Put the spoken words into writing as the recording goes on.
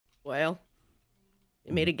Well,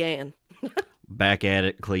 you made again. Back at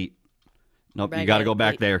it, Cleat. Nope, Back you gotta at go it,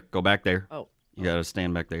 back Cleat. there. Go back there. Oh. You gotta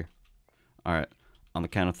stand back there. All right. On the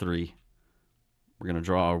count of 3, we're gonna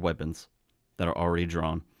draw our weapons that are already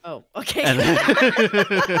drawn. Oh, okay. And then,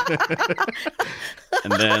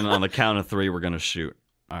 and then on the count of 3, we're gonna shoot.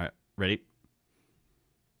 All right. Ready?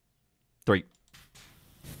 3.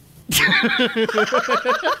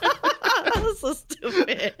 That's so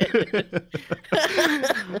stupid.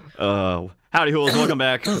 Howdy Hools, welcome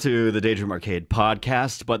back to the Daydream Arcade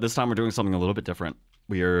podcast. But this time we're doing something a little bit different.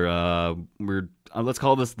 We're let's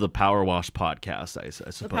call this the PowerWash podcast. I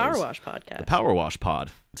suppose The PowerWash podcast. The PowerWash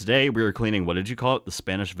pod. Today we are cleaning. What did you call it? The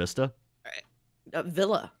Spanish Vista.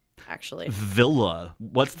 Villa, actually. Villa.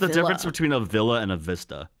 What's the difference between a villa and a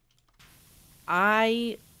vista?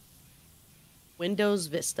 Windows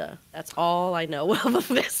Vista. That's all I know of a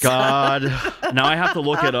Vista. God. Now I have to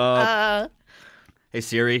look it up. Hey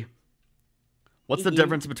Siri. What's the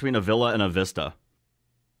difference between a villa and a vista?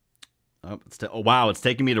 Oh, wow, it's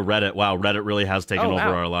taking me to Reddit. Wow, Reddit really has taken over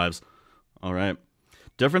our lives. All right.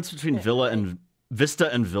 Difference between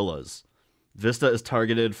Vista and villas. Vista is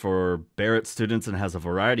targeted for Barrett students and has a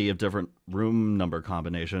variety of different room number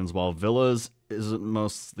combinations, while villas is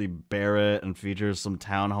mostly Barrett and features some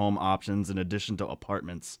townhome options in addition to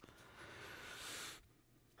apartments.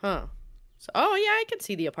 Huh. So, oh, yeah, I can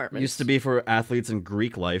see the apartments. Used to be for athletes in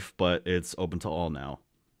Greek life, but it's open to all now.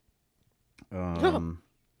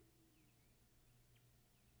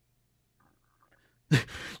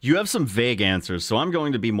 You have some vague answers, so I'm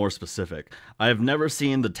going to be more specific. I have never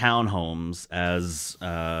seen the townhomes as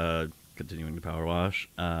continuing to power wash.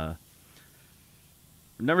 I've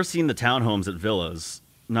never seen the townhomes at villas.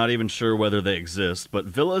 Not even sure whether they exist, but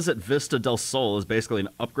Villas at Vista del Sol is basically an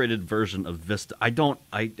upgraded version of Vista. What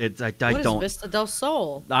is Vista del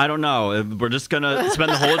Sol? I don't know. We're just gonna spend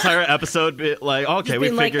the whole entire episode like, okay,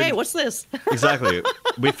 we figured. Like, hey, what's this? Exactly.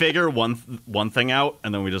 We figure one thing out,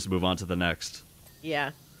 and then we just move on to the next.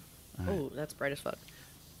 Yeah. Oh, that's bright as fuck.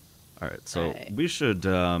 All right, so we should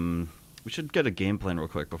get a game plan real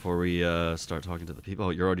quick before we start talking to the people.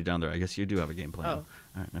 Oh, you're already down there. I guess you do have a game plan. Oh. All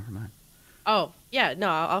right, never mind. Oh, yeah, no,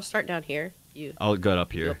 I'll start down here. I'll go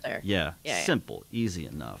up here. Up there. Yeah, simple, easy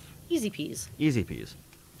enough. Easy peas. Easy peas.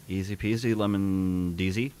 Easy peasy lemon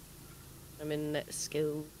deezy. Lemon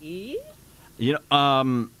skilly. You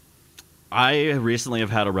know, I recently have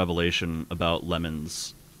had a revelation about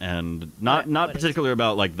lemons. And not particularly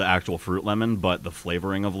about like the actual fruit lemon, but the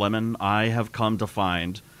flavoring of lemon. I have come to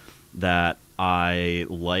find that I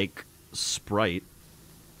like Sprite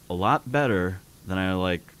a lot better than I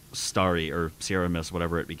like Starry or Sierra Mist,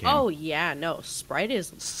 whatever it became. Oh yeah, no, Sprite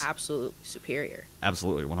is absolutely superior.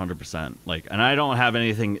 Absolutely, 100%. Like, and I don't have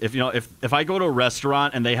anything. If I go to a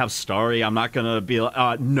restaurant and they have Starry, I'm not gonna be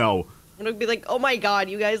like, no. I'm gonna be like, oh my god,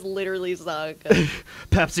 you guys literally suck.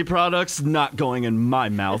 Pepsi products not going in my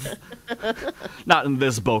mouth. Not in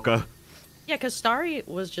this boca. Yeah, because Starry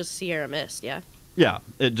was just Sierra Mist, yeah? Yeah,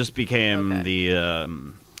 it just became the...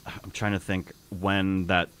 I'm trying to think when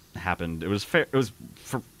that happened. It was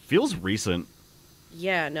feels recent.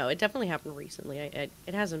 Yeah, no, it definitely happened recently.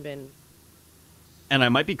 It hasn't been... And I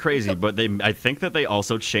might be crazy, but I think that they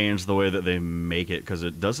also changed the way that they make it, because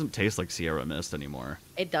it doesn't taste like Sierra Mist anymore.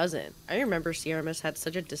 It doesn't. I remember Sierra Mist had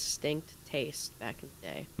such a distinct taste back in the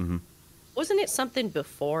day. Mm-hmm. Wasn't it something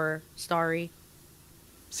before Starry?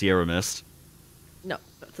 Sierra Mist? No,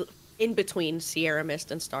 in between Sierra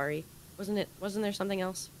Mist and Starry. Wasn't there something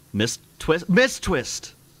else? Mist Twist? Mist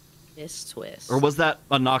Twist! Mist Twist. Or was that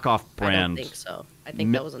a knockoff brand? I don't think so. I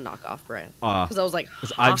think that was a knockoff brand. Because I was like, huh?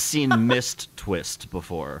 I've seen Mist Twist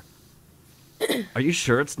before. Are you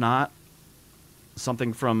sure it's not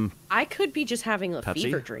something from... I could be just having a Pepsi?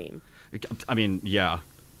 fever dream. I mean, yeah,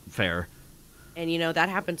 fair. And, that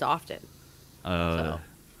happens often.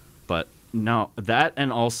 But no, that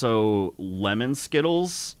and also lemon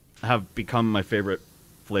Skittles have become my favorite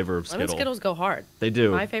flavor of Skittle. Lemon Skittles go hard. They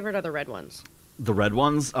do. My favorite are the red ones. The red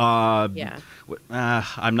ones? Yeah.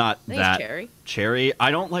 I'm not that. Cherry. Cherry? I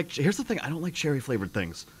don't like... Here's the thing. I don't like cherry-flavored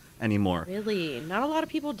things anymore. Really? Not a lot of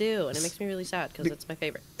people do, and it makes me really sad, because it's my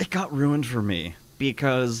favorite. It got ruined for me,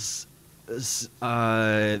 because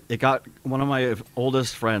it got... One of my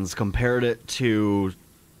oldest friends compared it to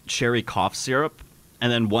cherry cough syrup,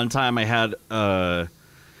 and then one time I had... I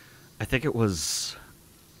think it was...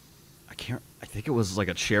 I think it was like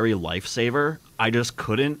a cherry lifesaver. I just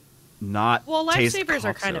couldn't not taste lifesavers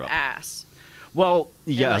are cough kind syrup. of ass. Well,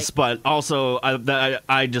 yes, but also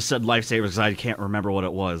I just said lifesavers because I can't remember what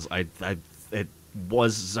it was. I don't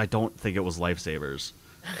think it was lifesavers.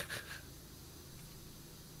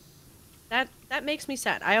 That makes me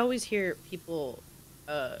sad. I always hear people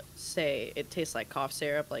say it tastes like cough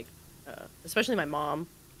syrup, like especially my mom.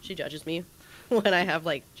 She judges me when I have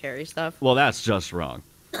like cherry stuff. Well, that's just wrong.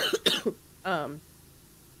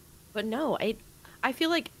 But no, I feel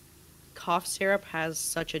like cough syrup has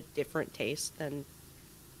such a different taste than,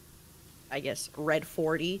 I guess, Red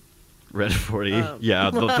 40. Red 40. Yeah,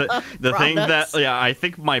 the thing that, I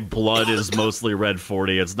think my blood is mostly Red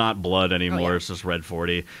 40. It's not blood anymore. Oh, yeah. It's just Red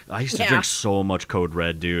 40. I used to drink so much Code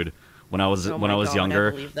Red, dude. When I was God, younger,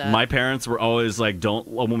 I believe that. my parents were always like,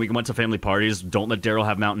 when we went to family parties, don't let Darryl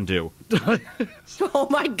have Mountain Dew. Oh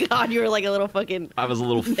my God, you were like a little fucking. I was a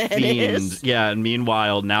little fiend. Yeah, and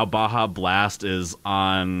meanwhile, now Baja Blast is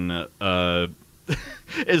on.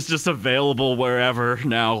 It's just available wherever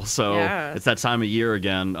now. So it's that time of year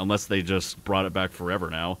again, unless they just brought it back forever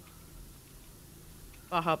now.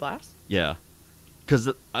 Baja Blast? Yeah. Because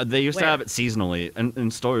they used to Where? have it seasonally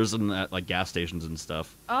in stores and at like gas stations and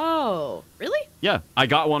stuff. Oh, really? Yeah, I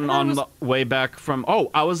got one on the way back from. Oh,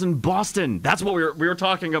 I was in Boston. That's what we were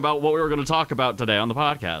talking about. What we were going to talk about today on the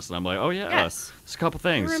podcast, and I'm like, oh yeah, Yes. There's a couple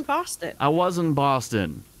things. You were in Boston. I was in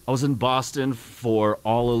Boston. I was in Boston for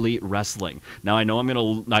All Elite Wrestling. Now I know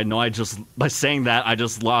by saying that I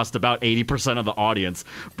just lost about 80% of the audience,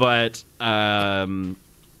 but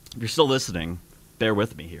if you're still listening, bear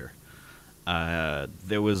with me here.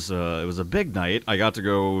 It was a big night. I got to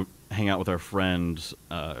go hang out with our friend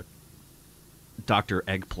Dr.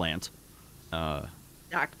 Eggplant,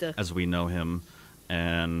 Doctor. as we know him,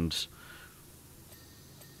 and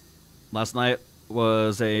last night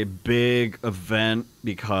was a big event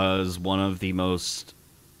because one of the most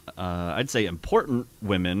I'd say important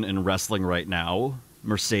women in wrestling right now,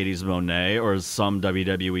 Mercedes Moné, or as some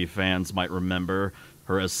WWE fans might remember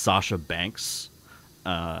her as Sasha Banks.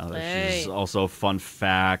 She's also, fun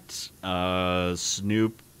fact,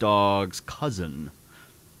 Snoop Dogg's cousin.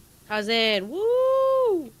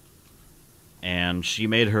 Woo! And she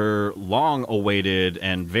made her long-awaited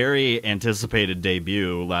and very anticipated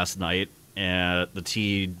debut last night at the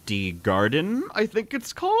TD Garden, I think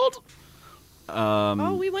it's called.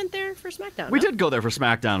 We went there for SmackDown. We did go there for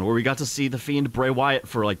SmackDown, where we got to see The Fiend Bray Wyatt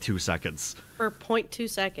for like 2 seconds. For 0.2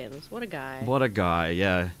 seconds. What a guy. What a guy,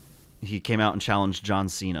 yeah. He came out and challenged John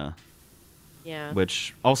Cena. Yeah.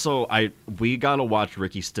 Which, also, we gotta watch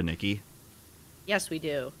Ricky Stenicki. Yes, we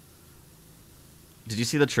do. Did you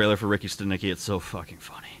see the trailer for Ricky Stenicki? It's so fucking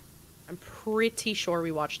funny. I'm pretty sure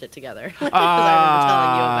we watched it together. Because I remember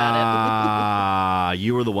telling you about Ah,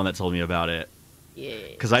 you were the one that told me about it. Yeah.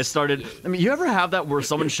 Because I started... I mean, you ever have that where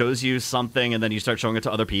someone shows you something and then you start showing it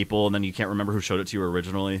to other people and then you can't remember who showed it to you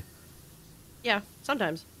originally? Yeah,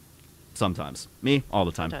 sometimes. Sometimes. Me, all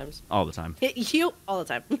the time. Sometimes. All the time. You, all the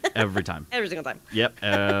time. Every time. Every single time. Yep,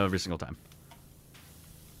 every single time.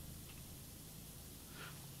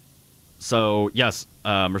 So, yes,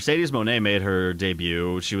 Mercedes Moné made her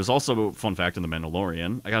debut. She was also, fun fact, in The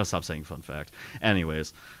Mandalorian. I gotta stop saying fun fact.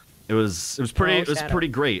 Anyways, it was pretty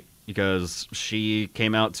great because she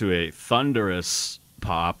came out to a thunderous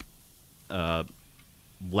pop,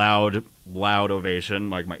 loud ovation.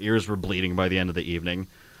 Like, my ears were bleeding by the end of the evening.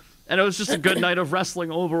 And it was just a good night of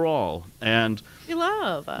wrestling overall. And We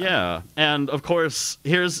love. yeah, and of course,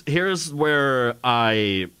 here's where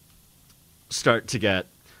I start to get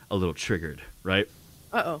a little triggered, right?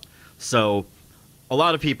 Uh-oh. So, a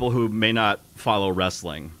lot of people who may not follow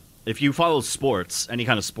wrestling, if you follow sports, any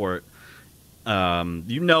kind of sport,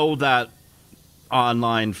 you know that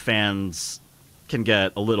online fans can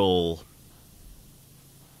get a little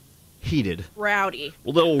heated. Rowdy. A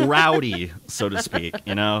little rowdy, so to speak,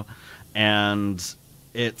 you know? And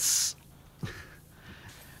it's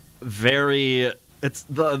it's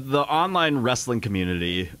the online wrestling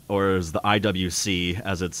community, or as the IWC,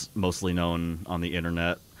 as it's mostly known on the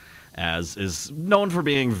internet as, is known for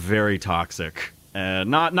being very toxic.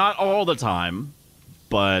 Not all the time,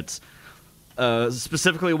 but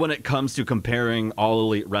specifically when it comes to comparing All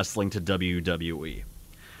Elite Wrestling to WWE.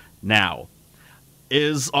 Now,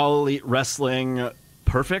 is All Elite Wrestling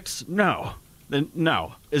perfect? No.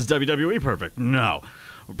 No. Is WWE perfect? No.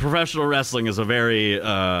 Professional wrestling is a very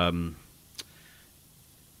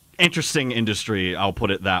interesting industry, I'll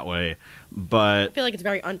put it that way. But I feel like it's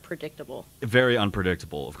very unpredictable. Very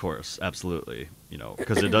unpredictable, of course, absolutely. You know,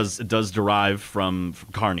 because it does derive from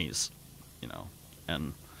carnies, you know,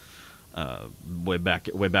 and way back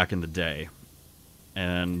in the day,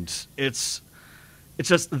 and it's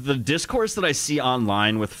just the discourse that I see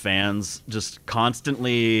online with fans just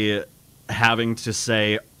constantly having to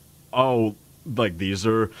say, oh, like these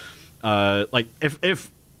are like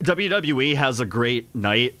if WWE has a great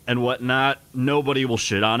night and whatnot, nobody will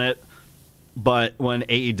shit on it. But when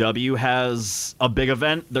AEW has a big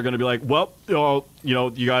event, they're going to be like, well,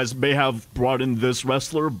 you guys may have brought in this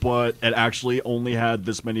wrestler, but it actually only had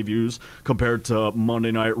this many views compared to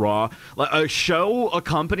Monday Night Raw. Like, a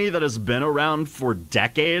company that has been around for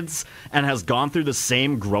decades and has gone through the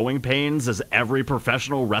same growing pains as every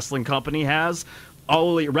professional wrestling company has.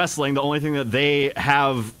 All Elite Wrestling, the only thing that they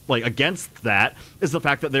have against that is the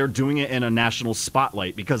fact that they're doing it in a national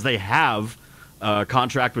spotlight because they have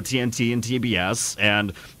contract with TNT and TBS,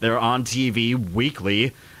 and they're on TV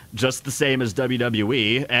weekly, just the same as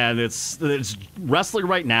WWE. And it's wrestling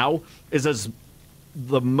right now is as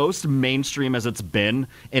the most mainstream as it's been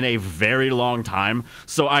in a very long time.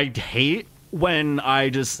 So I hate when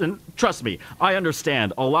and trust me, I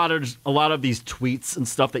understand a lot of these tweets and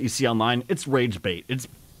stuff that you see online. It's rage bait. It's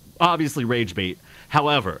obviously rage bait.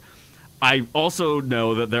 However, I also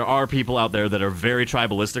know that there are people out there that are very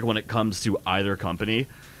tribalistic when it comes to either company.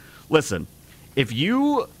 Listen, if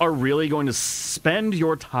you are really going to spend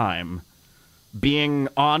your time being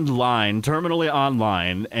online, terminally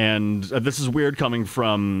online, and this is weird coming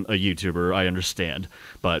from a YouTuber, I understand,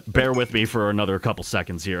 but bear with me for another couple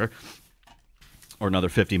seconds here. Or another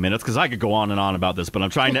 50 minutes, because I could go on and on about this, but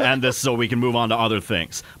I'm trying to end this so we can move on to other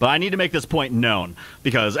things. But I need to make this point known,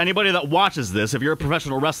 because anybody that watches this, if you're a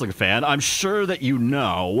professional wrestling fan, I'm sure that you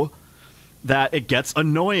know that it gets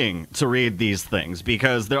annoying to read these things,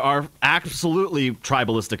 because there are absolutely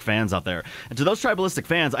tribalistic fans out there. And to those tribalistic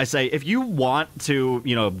fans, I say, if you want to,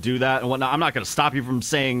 do that and whatnot, I'm not going to stop you from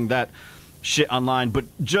saying that shit online, but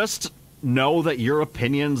just know that your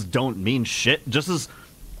opinions don't mean shit, just as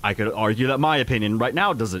I could argue that my opinion right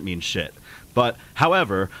now doesn't mean shit. But,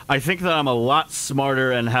 however, I think that I'm a lot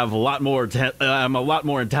smarter and have a lot more. I'm a lot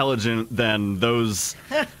more intelligent than those.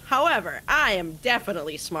 However, I am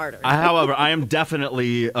definitely smarter. However, I am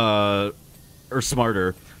definitely or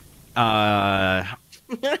smarter. How?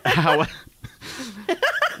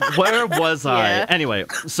 Where was I? Yeah. Anyway,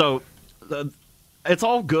 so. It's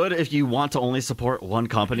all good if you want to only support one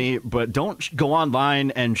company, but don't go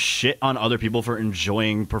online and shit on other people for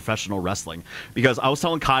enjoying professional wrestling. Because I was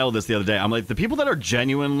telling Kyle this the other day. I'm like, the people that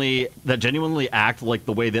genuinely act like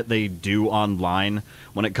the way that they do online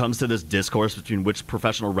when it comes to this discourse between which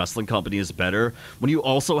professional wrestling company is better, when you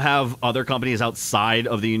also have other companies outside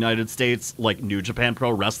of the United States, like New Japan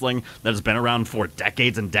Pro Wrestling, that has been around for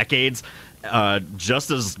decades and decades,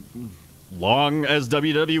 just as long as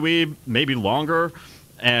WWE, maybe longer,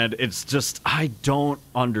 and it's just, I don't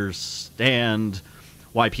understand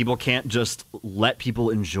why people can't just let people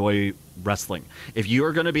enjoy wrestling. If you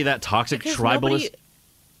are going to be that toxic tribalist...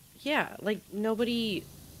 Nobody...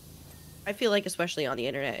 I feel like, especially on the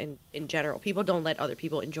internet and in general, people don't let other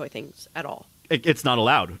people enjoy things at all. It's not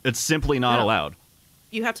allowed. It's simply not allowed.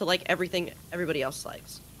 You have to like everything everybody else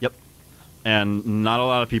likes. Yep. And not a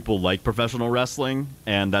lot of people like professional wrestling,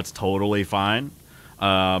 and that's totally fine.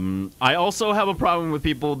 I also have a problem with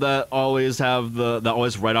people that always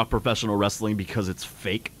write off professional wrestling because it's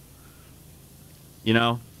fake. It's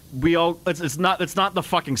not the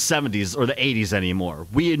fucking 70s or the 80s anymore.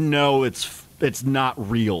 We know it's not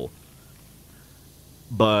real.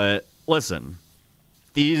 But listen,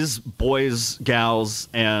 these boys, gals,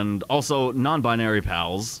 and also non-binary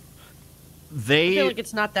pals, I feel like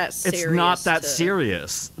it's not that serious. It's not that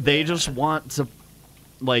serious. They just want to,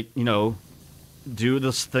 do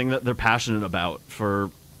this thing that they're passionate about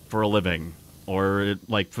for a living, or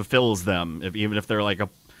it fulfills them, even if they're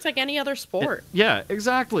It's like any other sport. Yeah,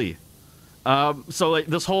 exactly. So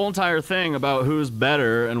this whole entire thing about who's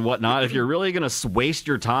better and whatnot, if you're really gonna waste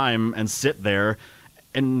your time and sit there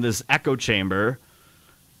in this echo chamber,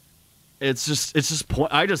 I just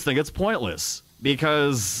think it's pointless,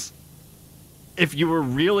 because if you were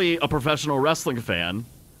really a professional wrestling fan,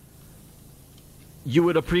 you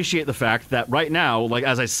would appreciate the fact that right now,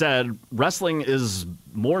 as I said, wrestling is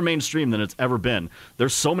more mainstream than it's ever been.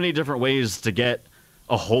 There's so many different ways to get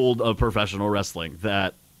a hold of professional wrestling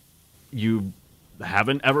that you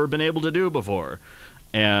haven't ever been able to do before,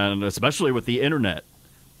 and especially with the internet.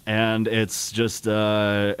 And it's just,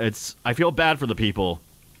 I feel bad for the people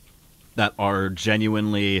that are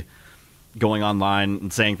genuinely going online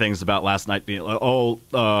and saying things about last night being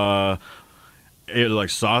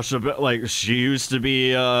Sasha, she used to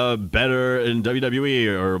be better in WWE,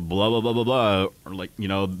 or blah blah blah blah blah,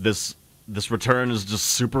 or this return is just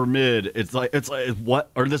super mid. It's like what,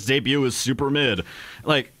 or this debut is super mid.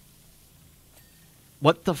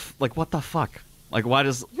 What the fuck? Why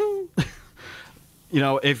does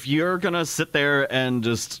if you're gonna sit there and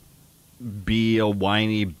just be a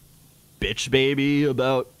whiny bitch baby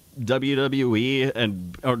about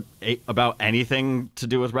WWE or about anything to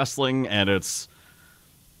do with wrestling, and it's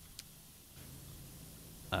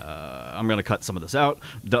I'm gonna cut some of this out,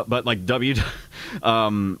 but like if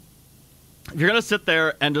you're gonna sit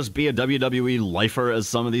there and just be a WWE lifer, as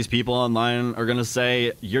some of these people online are gonna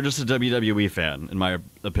say, you're just a WWE fan, in my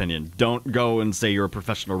opinion. Don't go and say you're a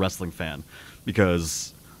professional wrestling fan,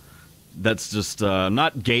 because that's just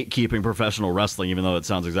not gatekeeping professional wrestling, even though it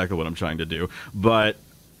sounds exactly what I'm trying to do. But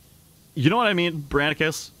you know what I mean,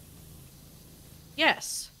 Brianna?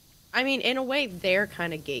 Yes. I mean, in a way, they're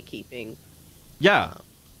kind of gatekeeping. Yeah.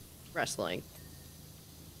 Wrestling.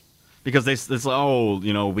 Because it's like, oh,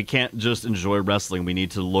 you know, we can't just enjoy wrestling. We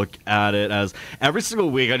need to look at it as... Every single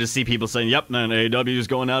week I just see people saying, yep, man, AEW is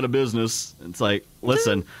going out of business. It's like,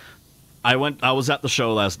 listen, I was at the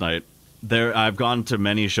show last night. I've gone to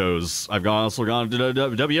many shows. I've also gone to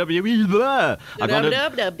WWE.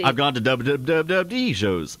 I've gone to WWE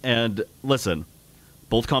shows. And listen,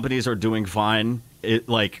 both companies are doing fine.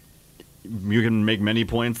 You can make many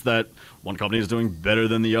points that one company is doing better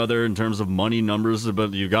than the other in terms of money numbers,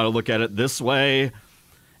 but you got to look at it this way.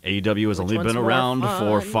 AEW has only been around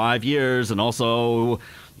for 5 years, and also,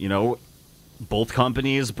 you know, both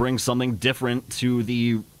companies bring something different to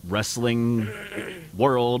the wrestling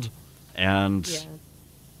world, and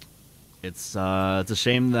it's a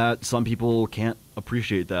shame that some people can't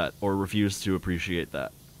appreciate that or refuse to appreciate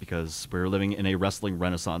that, because we're living in a wrestling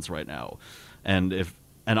renaissance right now.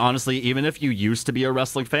 And honestly, even if you used to be a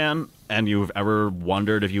wrestling fan and you've ever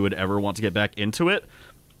wondered if you would ever want to get back into it,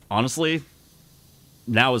 honestly,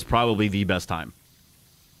 now is probably the best time.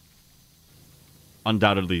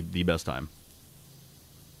 Undoubtedly the best time.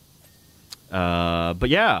 But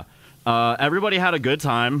yeah, everybody had a good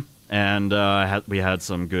time, and we had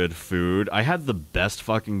some good food. I had the best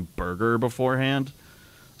fucking burger beforehand.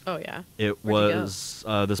 Oh, yeah? It was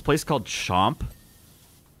this place called Chomp.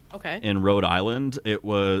 Okay. In Rhode Island. It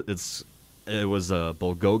was a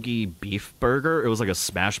bulgogi beef burger. It was like a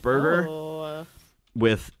smash burger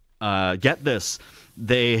with get this.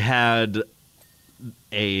 They had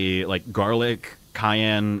a like garlic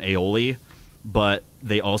cayenne aioli, but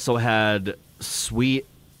they also had sweet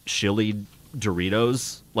chili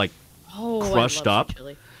Doritos, like crushed up.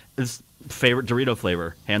 It's favorite Dorito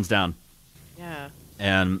flavor, hands down. Yeah.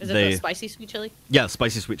 And is it the spicy sweet chili? Yeah,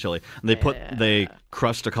 spicy sweet chili. And they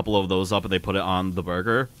crushed a couple of those up and they put it on the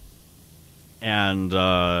burger. And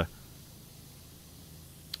it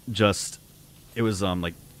was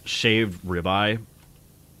like shaved ribeye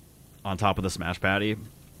on top of the smash patty.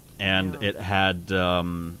 And it had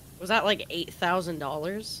was that like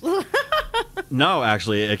 $8,000? No,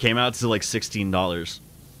 actually, it came out to like $16.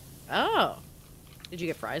 Oh. Did you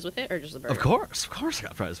get fries with it or just the burger? Of course I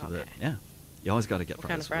got fries with it. Yeah. You always got to get fries. What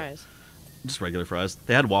kind of fries? Just regular fries.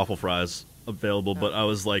 They had waffle fries available, but I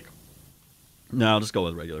was like, no, I'll just go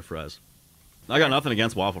with regular fries. I got nothing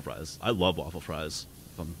against waffle fries. I love waffle fries,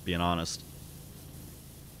 if I'm being honest.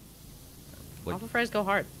 Waffle fries go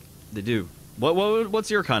hard. They do.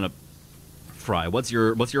 What's your kind of fry? What's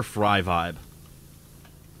your fry vibe?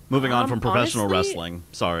 Moving on from professional wrestling.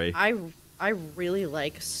 Sorry. I really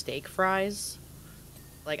like steak fries.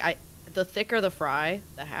 The thicker the fry,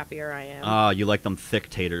 the happier I am. Ah, you like them thick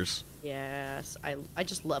taters. Yes, I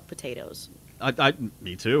just love potatoes.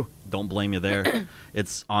 Me too. Don't blame you there.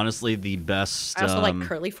 It's honestly the best. I also like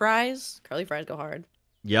curly fries. Curly fries go hard.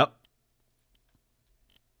 Yep.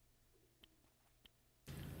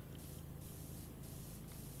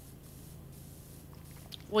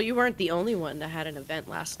 Well, you weren't the only one that had an event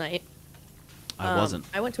last night. I wasn't.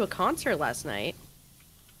 I went to a concert last night.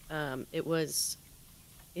 It was,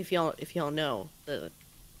 if y'all know the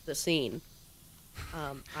scene.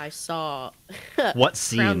 I saw what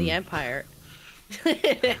scene? Crown the Empire.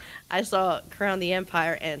 I saw Crown the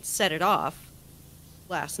Empire and Set It Off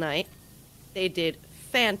last night. They did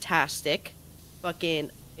fantastic.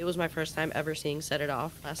 It was my first time ever seeing Set It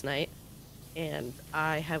Off last night. And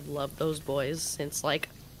I have loved those boys since, like,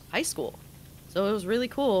 high school. So it was really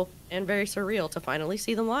cool and very surreal to finally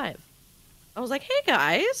see them live. I was like, hey,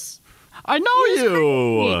 guys. I know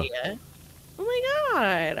you! Oh, my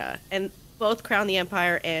God. And both Crown the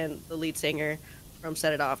Empire and the lead singer from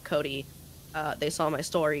Set It Off, Cody, they saw my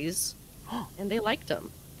stories, and they liked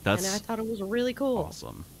them. And I thought it was really cool.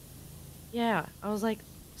 Awesome. Yeah. I was like,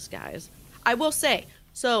 these guys. I will say,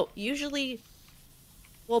 so usually...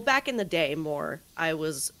 Well, back in the day, I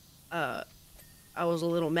was a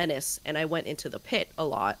little menace, and I went into the pit a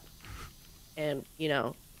lot. And, you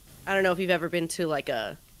know, I don't know if you've ever been to, like,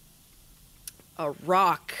 a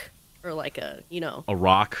rock, or, like, a, you know... A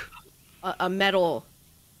rock? A metal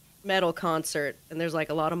metal concert, and there's like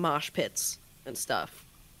a lot of mosh pits and stuff.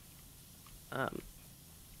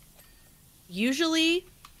 Usually,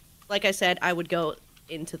 like I said, I would go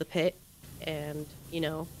into the pit and, you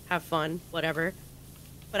know, have fun, whatever.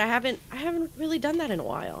 But I haven't really done that in a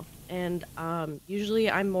while. And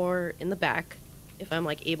usually I'm more in the back if I'm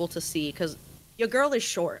like able to see, because your girl is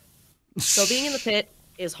short. So being in the pit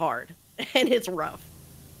is hard and it's rough.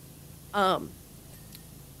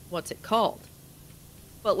 What's it called?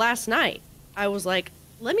 But last night I was like,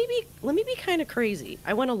 let me be kind of crazy.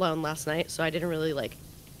 I went alone last night, so I didn't really like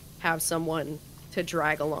have someone to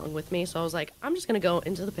drag along with me. So I was like, I'm just gonna go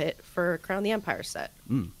into the pit for Crown the Empire set.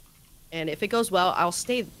 And if it goes well, I'll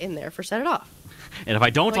stay in there for Set It Off. And if I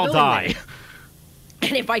don't, I'll die.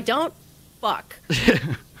 And if I don't, fuck.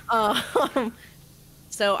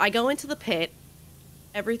 So I go into the pit.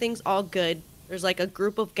 Everything's all good. There's like a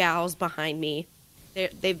group of gals behind me.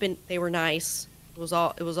 They were nice. It was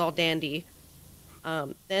all dandy.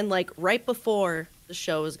 Then like right before the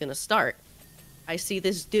show is gonna start, I see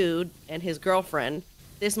this dude and his girlfriend.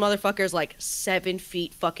 This motherfucker's like 7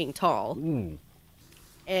 feet fucking tall. Ooh.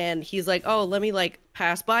 And he's like, oh, let me like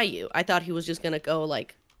pass by you. I thought he was just gonna go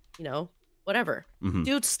like, you know, whatever.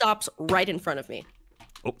 Dude stops right in front of me.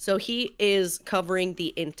 Oh. So he is covering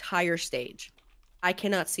the entire stage. I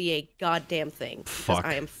cannot see a goddamn thing. Fuck.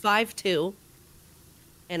 I am 5'2",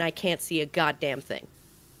 and I can't see a goddamn thing.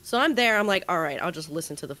 So I'm there, I'm like, all right, I'll just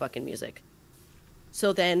listen to the fucking music.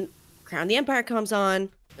 So then Crown the Empire comes on.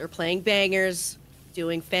 They're playing bangers,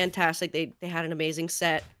 doing fantastic. They had an amazing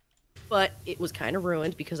set, but it was kind of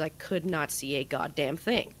ruined because I could not see a goddamn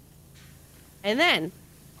thing. And then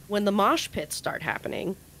when the mosh pits start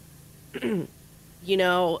happening, you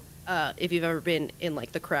know, if you've ever been in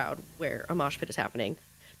like the crowd where a mosh pit is happening,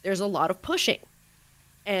 there's a lot of pushing.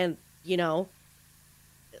 And, you know,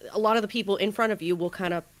 a lot of the people in front of you will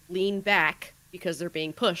kind of lean back because they're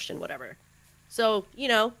being pushed and whatever. So, you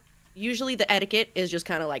know, usually the etiquette is just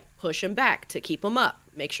kind of like push them back to keep them up,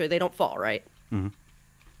 make sure they don't fall, right?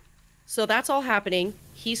 So that's all happening.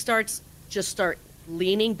 He start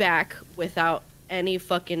leaning back without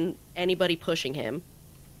anybody pushing him.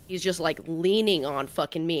 He's just like leaning on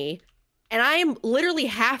fucking me. And I am literally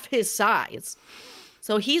half his size.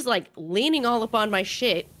 So he's like leaning all up on my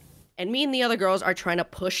shit. And me and the other girls are trying to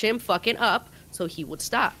push him fucking up so he would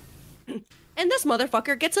stop. And this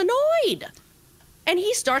motherfucker gets annoyed. And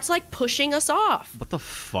he starts like pushing us off. What the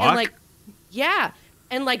fuck? And like, yeah.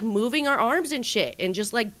 And like moving our arms and shit. And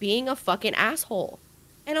just like being a fucking asshole.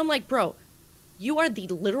 And I'm like, bro, you are the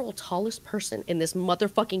literal tallest person in this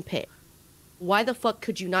motherfucking pit. Why the fuck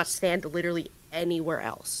could you not stand literally anywhere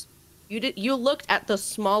else? You looked at the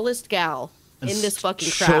smallest gal in this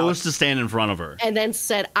fucking crowd. Chose to stand in front of her. And then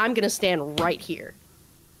said, I'm gonna stand right here.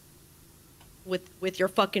 With your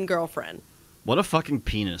fucking girlfriend. What a fucking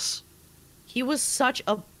penis. He was such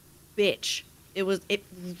a bitch. It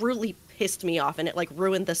really pissed me off, and it like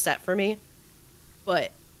ruined the set for me.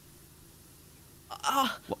 But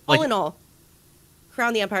all in all,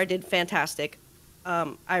 Crown the Empire did fantastic.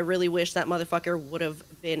 I really wish that motherfucker would have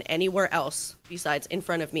been anywhere else besides in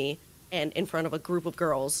front of me and in front of a group of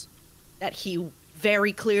girls that he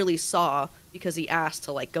very clearly saw because he asked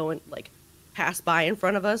to like go and like pass by in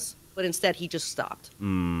front of us, but instead he just stopped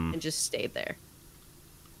and just stayed there.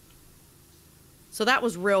 So that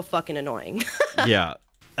was real fucking annoying. Yeah.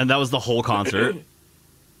 And that was the whole concert?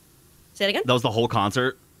 Say it again? That was the whole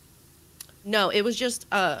concert? No, it was just,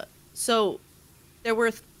 so there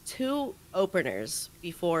were 2 openers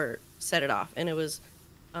before Set It Off, and it was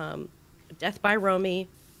Death by Romy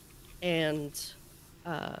and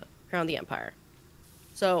Crown the Empire.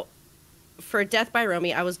 So for Death by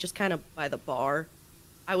Romy, I was just kind of by the bar.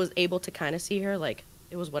 I was able to kind of see her, like,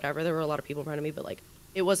 it was whatever. There were a lot of people in front of me, but, like,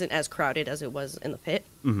 it wasn't as crowded as it was in the pit.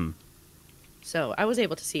 So I was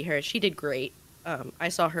able to see her. She did great. I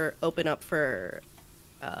saw her open up for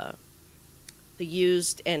The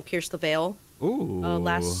Used and Pierce the Veil. Ooh.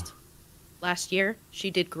 Last year. She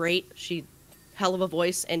did great. She hell of a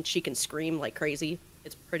voice, and she can scream like crazy.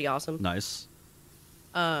 It's pretty awesome. Nice.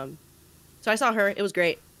 So I saw her. It was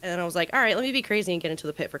great. And then I was like, all right, let me be crazy and get into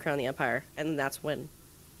the pit for Crown the Empire. And then that's when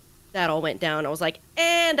that all went down. I was like,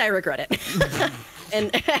 and I regret it. And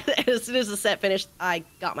as soon as the set finished, I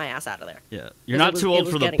got my ass out of there. Yeah. You're not too old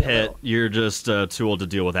for the pit. You're just too old to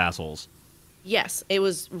deal with assholes. Yes. It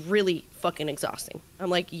was really fucking exhausting. I'm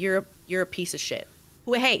like, you're a piece of shit.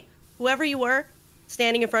 Hey, whoever you were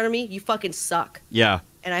standing in front of me, you fucking suck. Yeah.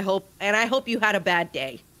 And I hope you had a bad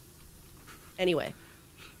day. Anyway.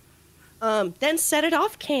 Then Set It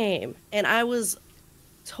Off came, and I was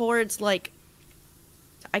towards like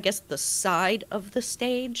I guess the side of the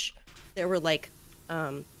stage, there were like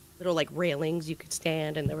little like railings you could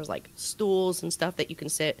stand, and there was like stools and stuff that you can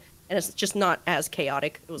sit, and it's just not as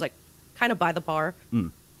chaotic. It was like kind of by the bar,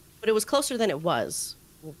 but it was closer than it was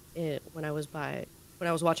when I was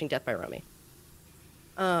watching Death by Romy.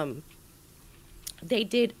 They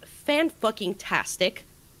did fan-fucking-tastic.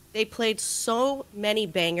 They played so many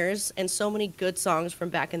bangers and so many good songs from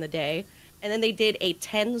back in the day. And then they did a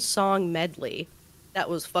 10-song medley that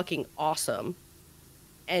was fucking awesome.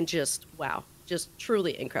 And just, wow, just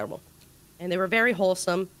truly incredible. And they were very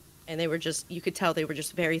wholesome. And they were just, you could tell they were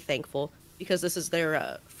just very thankful because this is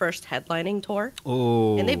their first headlining tour.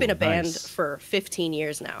 Oh, and they've been a band nice. for 15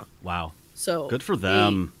 years now. Wow. So good for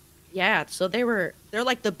them. Yeah, so they're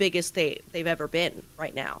like the biggest they've ever been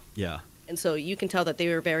right now. Yeah. And so you can tell that they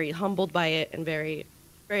were very humbled by it and very,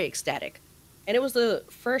 very ecstatic. And it was the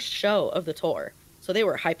first show of the tour, so they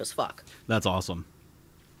were hype as fuck. That's awesome.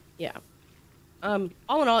 Yeah.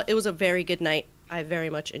 All in all, it was a very good night. I very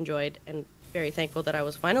much enjoyed and very thankful that I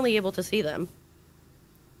was finally able to see them.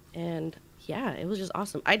 And yeah, it was just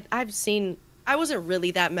awesome. I wasn't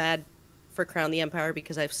really that mad for Crown the Empire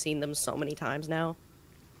because I've seen them so many times now.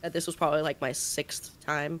 That this was probably like my 6th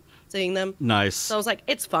time seeing them. Nice. So I was like,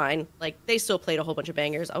 it's fine. Like, they still played a whole bunch of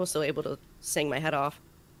bangers. I was still able to sing my head off.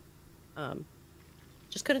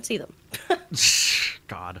 Just couldn't see them.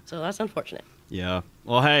 God. So that's unfortunate. Yeah.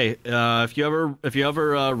 Well, hey, if you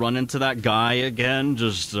ever run into that guy again,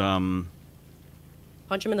 just punch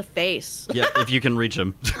him in the face. Yeah, if you can reach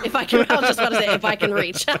him. If I can, I was just about to say if I can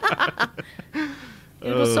reach.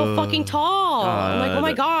 It was so fucking tall. I'm like, oh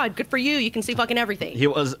my god, good for you. You can see fucking everything. He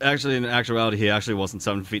was actually, in actuality, he actually wasn't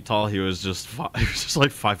 7 feet tall. He was just he was just like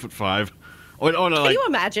 5'5". Oh no! Can like, you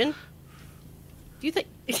imagine? Do you think?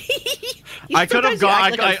 I could have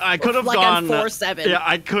gone. I could have gone. 4'7". Yeah,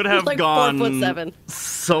 I could have like gone 4'7".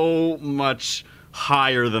 so much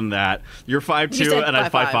higher than that. You're 5'2" and I'm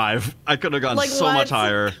 5'5". I could have gone like, so what? much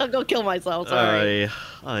higher. I'll go kill myself. Sorry.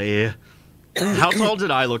 How tall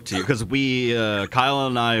did I look to you? Because we, Kyle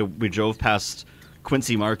and I, we drove past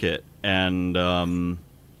Quincy Market, and I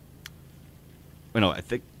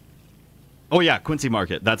think. Oh yeah, Quincy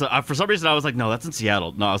Market. That's for some reason I was like, no, that's in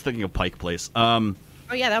Seattle. No, I was thinking of Pike Place. Oh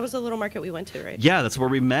yeah, that was the little market we went to, right? Yeah, that's where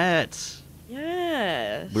we met.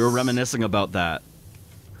 Yes. We were reminiscing about that.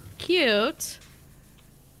 Cute.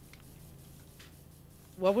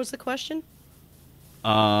 What was the question?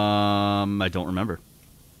 I don't remember.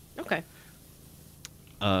 Okay.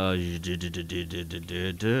 Oh,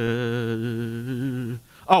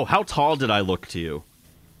 how tall did I look to you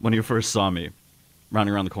when you first saw me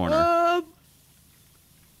running around the corner?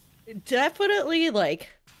 Definitely like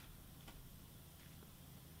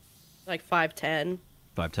 5'10".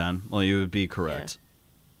 5'10". Well, you would be correct.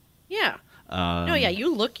 Yeah. No, yeah,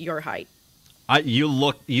 you look your height. You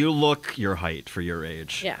look your height for your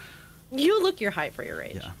age. Yeah. You look your height for your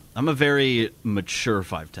age. Yeah. I'm a very mature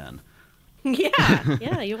 5'10".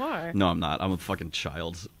 Yeah, you are. No, I'm not. I'm a fucking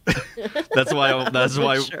child. That's why.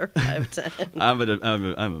 Mature 5'10". I'm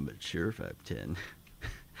a mature 5'10".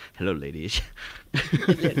 Hello, ladies.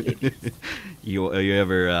 You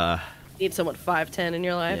ever need someone 5'10" in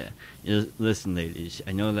your life? Yeah. Listen, ladies.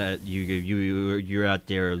 I know that you're out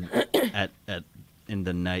there at in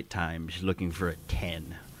the night times looking for a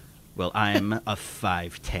 10. Well, I'm a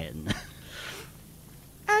 5'10".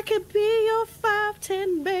 I could be your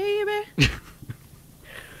 5'10", baby.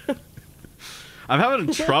 I'm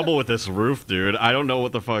having trouble with this roof, dude. I don't know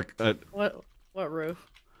what the fuck. What roof?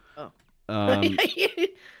 Oh.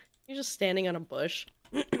 You're just standing on a bush.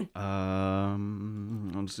 I'll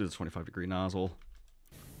just do the 25-degree nozzle.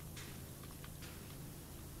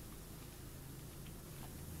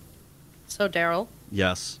 So, Darryl.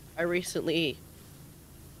 Yes. I recently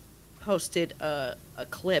posted a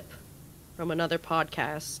clip from another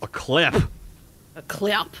podcast. A clip? A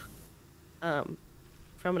clip. From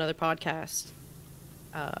another podcast.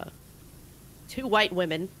 2 white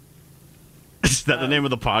women. Is that the name of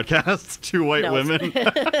the podcast? 2 white women? No,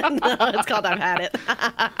 it's called I've Had It.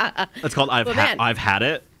 It's called I've Had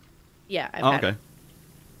It? Yeah, I've had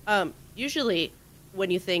it. Usually, when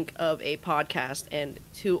you think of a podcast and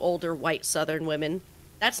 2 older white Southern women,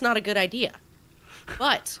 that's not a good idea.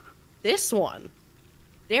 But this one,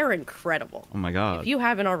 they're incredible. Oh my god. If you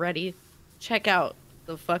haven't already, check out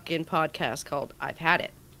the fucking podcast called I've Had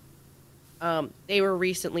It. They were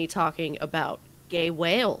recently talking about gay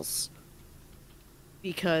whales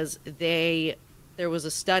because there was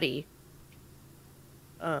a study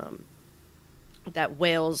that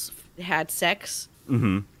whales had sex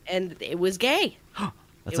and it was gay.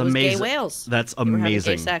 That's it was amazing. Gay whales. That's They were having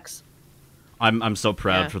amazing. gay sex. I'm so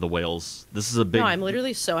proud Yeah. for the whales. This is a big. No, I'm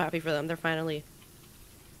literally so happy for them. They're finally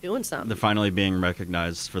doing something. They're finally being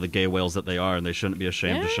recognized for the gay whales that they are, and they shouldn't be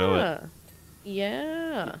ashamed to show it.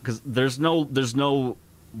 Yeah. Because there's no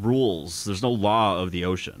rules. There's no law of the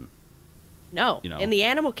ocean. No. You know. In the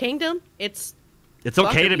animal kingdom, it's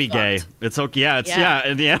okay to be gay. fucked. It's okay. Yeah.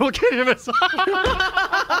 In the animal kingdom, it's.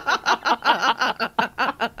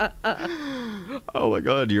 Oh my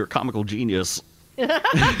god, you're a comical genius. But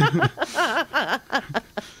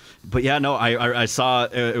yeah, no, I saw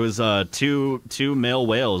it was two male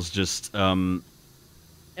whales just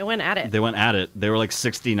They went at it. They went at it. They were like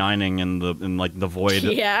 69ing in like the void.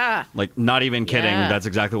 Yeah. Like not even kidding. Yeah. That's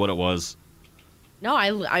exactly what it was. No,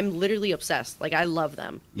 I'm literally obsessed. Like I love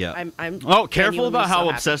them. Yeah. I'm Oh, careful genuinely about how so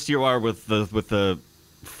happy. obsessed you are with the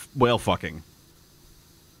whale fucking.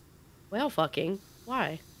 Whale fucking.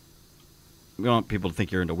 Why? We don't want people to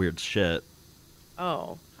think you're into weird shit.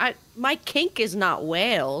 Oh, my kink is not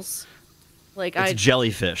whales. Like It's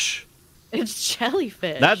jellyfish. it's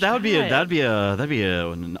jellyfish. That'd be God.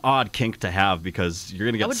 an odd kink to have because you're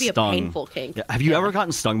gonna get That would be stung. a painful kink. Yeah. Have you ever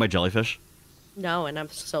gotten stung by jellyfish? No, and I'm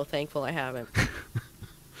so thankful I haven't.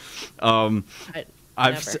 I've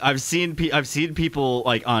Never. seen people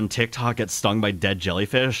like on TikTok get stung by dead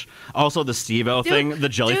jellyfish. Also the Steve-O thing, the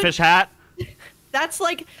jellyfish hat. That's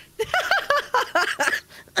like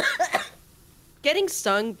getting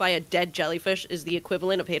stung by a dead jellyfish is the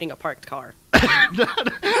equivalent of hitting a parked car.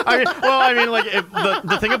 I mean, like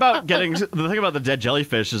the thing about the dead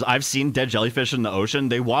jellyfish is I've seen dead jellyfish in the ocean.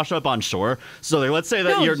 They wash up on shore. So like, let's say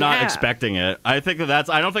that No, you're not yeah. expecting it. I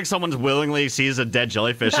don't think someone willingly sees a dead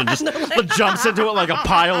jellyfish and just jumps into it like a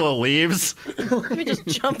pile of leaves. Let me just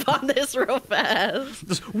jump on this real fast.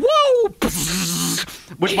 Just whoa!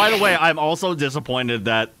 Which, by the way, I'm also disappointed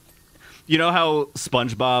that you know how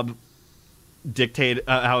SpongeBob dictated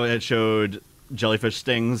how it showed jellyfish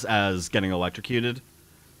stings as getting electrocuted.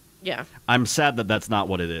 Yeah. I'm sad that that's not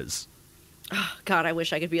what it is. Oh, God, I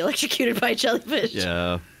wish I could be electrocuted by a jellyfish.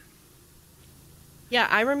 Yeah. Yeah,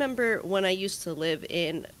 I remember when I used to live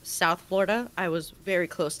in South Florida, I was very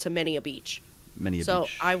close to many a beach. So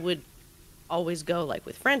Beach. I would always go like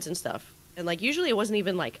with friends and stuff. And like usually it wasn't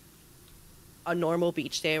even like a normal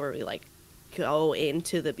beach day where we like go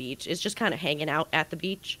into the beach. It's just kind of hanging out at the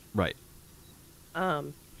beach. Right.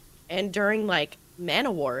 And during like Man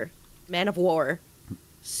of War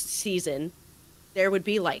season, there would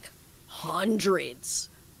be like hundreds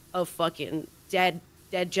of fucking dead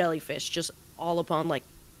jellyfish just all upon like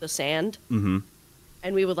the sand. Mm-hmm.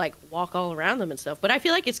 And we would like walk all around them and stuff. But I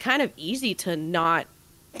feel like it's kind of easy to not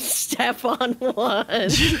step on one.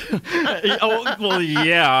 Oh well,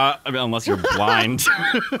 yeah. I mean, unless you're blind.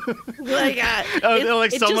 Like,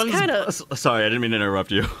 like it someone's. just kind of. Sorry, I didn't mean to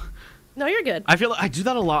interrupt you. No, you're good. I feel like I do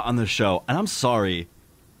that a lot on this show, and I'm sorry.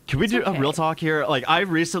 Can we do a real talk here? Like, I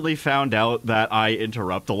recently found out that I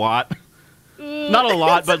interrupt a lot. Not a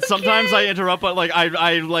lot, but sometimes I interrupt. But like,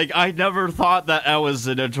 I never thought that I was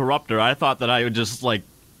an interrupter. I thought that I would just like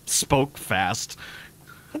spoke fast.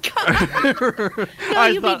 No,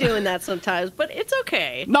 you be doing that sometimes, but it's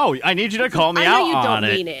okay. No, I need you to call me I know out you on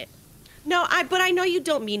don't it. mean it. No, but I know you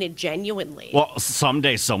don't mean it genuinely. Well,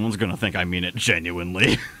 someday someone's gonna think I mean it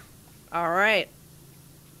genuinely. All right.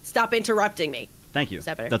 Stop interrupting me. Thank you. Is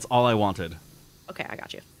that better? That's all I wanted. Okay, I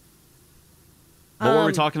got you. What were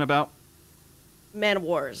we talking about? Man of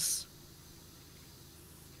Wars.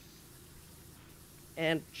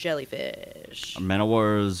 And jellyfish. Man of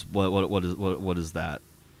Wars. What is that?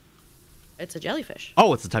 It's a jellyfish.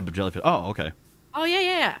 Oh, it's a type of jellyfish. Oh, okay. Oh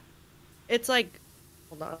yeah. It's like,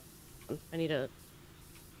 hold on. I need to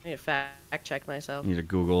fact check myself. You need to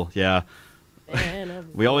Google. Yeah.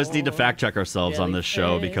 We always need to fact check ourselves on this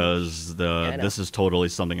show because this is totally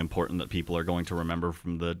something important that people are going to remember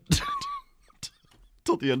from the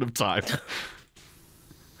till the end of time. Do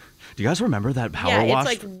you guys remember that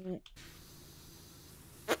PowerWash?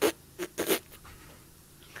 It's like,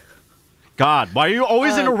 God, why are you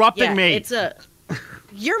always interrupting me? It's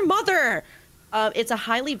your mother. It's a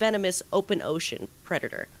highly venomous open ocean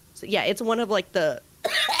predator. So yeah, it's one of like the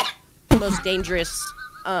most dangerous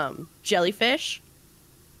jellyfish.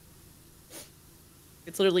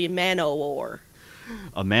 It's literally a man of war.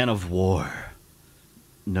 A man of war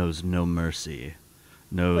knows no mercy.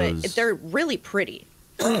 But they're really pretty.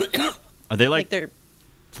 Are they like they're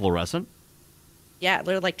fluorescent? Yeah,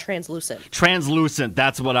 they're like translucent. Translucent,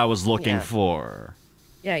 that's what I was looking for.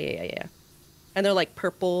 Yeah. And they're like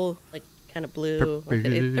purple, like kind of blue.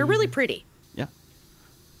 They're really pretty. Yeah.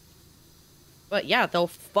 But yeah, they'll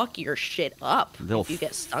fuck your shit up They'll if you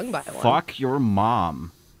get stung by one. Fuck your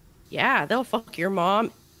mom. Yeah, they'll fuck your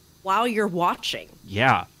mom while you're watching.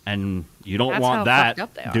 Yeah, and you don't That's want how that, fucked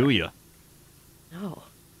up they are. do you? No.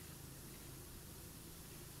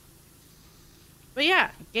 But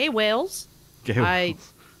yeah, gay whales. I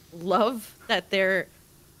love that they're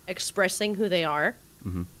expressing who they are.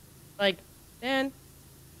 Mm-hmm. Like, man,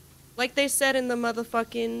 like they said in the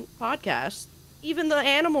motherfucking podcast, even the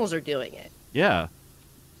animals are doing it. Yeah.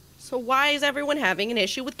 So why is everyone having an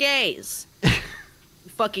issue with gays? You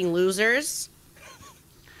fucking losers.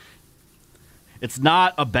 It's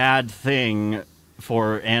not a bad thing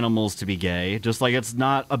for animals to be gay, just like it's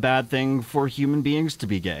not a bad thing for human beings to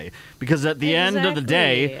be gay. Because at the end of the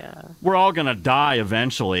day, we're all gonna die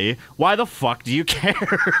eventually. Why the fuck do you care?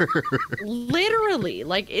 Literally,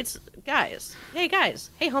 like, it's... Guys, hey,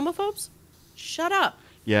 homophobes, shut up.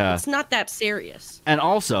 Yeah. It's not that serious. And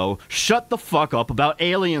also, shut the fuck up about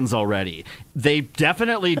aliens already. They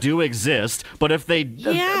definitely do exist, but if they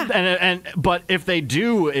but if they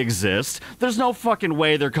do exist, there's no fucking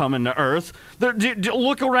way they're coming to Earth.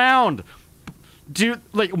 Look around.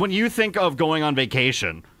 Like when you think of going on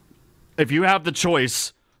vacation, if you have the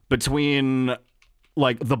choice between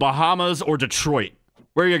like the Bahamas or Detroit,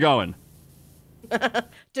 where are you going?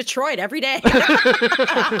 Detroit every day.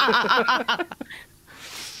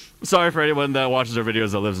 Sorry for anyone that watches our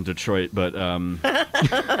videos that lives in Detroit, but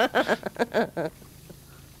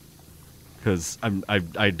because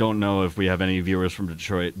I don't know if we have any viewers from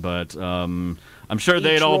Detroit, but I'm sure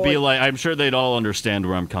they'd all be like, I'm sure they'd all understand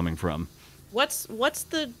where I'm coming from. What's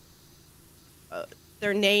the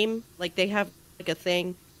their name? Like they have like a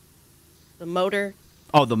thing, the motor.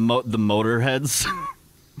 Oh, the Motorheads.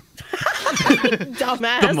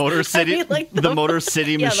 Dumbass. The Motor City, I mean, like the Motor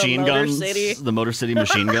City Machine Guns. The Motor City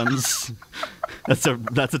Machine Guns. That's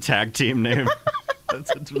a tag team name.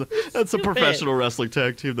 That's a professional wrestling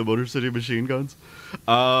tag team, the Motor City Machine Guns.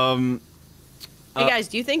 Hey guys,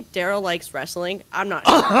 do you think Darryl likes wrestling? I'm not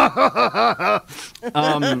sure.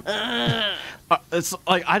 It's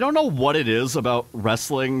like I don't know what it is about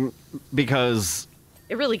wrestling because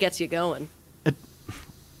it really gets you going.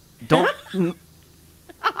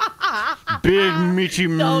 Big meaty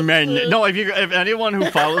men. No, if anyone who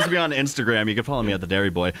follows me on Instagram, you can follow me at the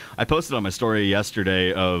Dairy Boy. I posted on my story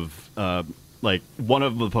yesterday of like one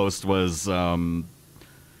of the posts was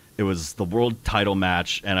it was the world title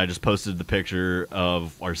match, and I just posted the picture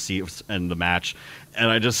of our seats and the match,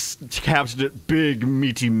 and I just captioned it, "Big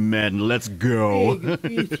meaty men, let's go." Big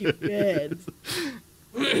meaty men.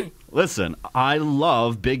 Listen, I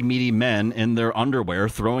love big meaty men in their underwear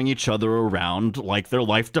throwing each other around like their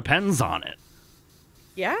life depends on it.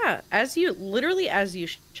 Yeah, as you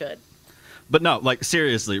should. But no, like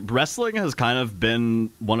seriously, wrestling has kind of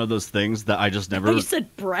been one of those things that I just never. You said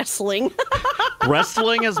wrestling.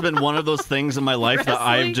 Wrestling has been one of those things in my life that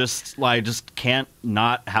I just can't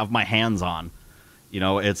not have my hands on. You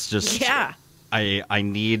know, it's just I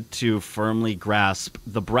need to firmly grasp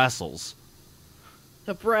the brestles.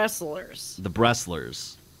 The Brestlers. The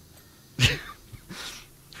Brestlers.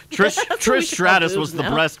 Trish Stratus was the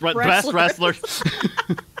best wrestler.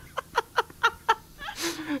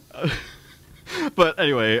 But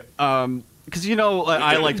anyway, because you know,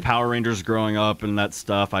 I liked Power Rangers growing up and that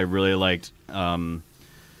stuff. I really liked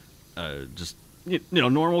just you know,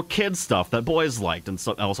 normal kid stuff that boys liked and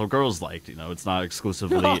so also girls liked. You know, it's not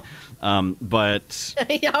exclusively. But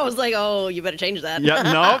yeah, I was like, oh, you better change that. Yeah,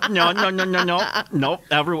 no.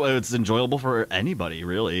 Everyone, it's enjoyable for anybody,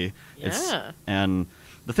 really. Yeah. And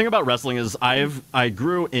the thing about wrestling is, I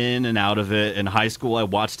grew in and out of it. In high school, I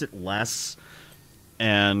watched it less,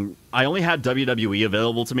 and I only had WWE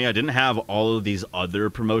available to me. I didn't have all of these other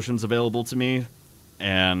promotions available to me,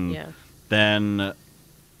 and then.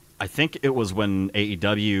 I think it was when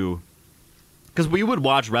AEW, because we would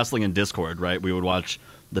watch wrestling in Discord, right? We would watch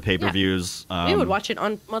the pay-per-views. We would watch it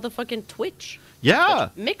on motherfucking Twitch. Yeah.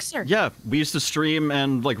 Mixer. Yeah, we used to stream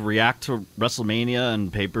and like react to WrestleMania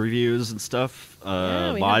and pay-per-views and stuff we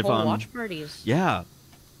live had on watch parties. Yeah.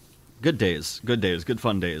 Good days, good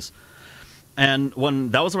fun days. And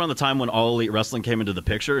when that was around the time when All Elite Wrestling came into the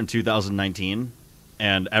picture in 2019,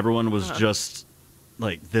 and everyone was just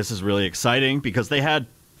like, this is really exciting because they had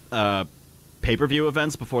pay-per-view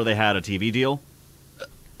events before they had a TV deal,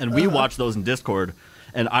 and we watched those in Discord,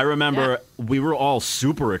 and I remember we were all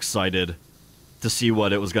super excited to see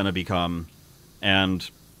what it was going to become, and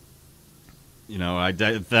you know,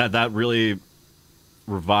 that really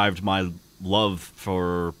revived my love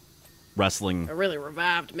for wrestling. It really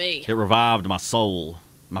revived me. It revived my soul.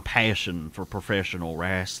 My passion for professional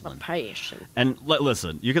wrestling. My passion. And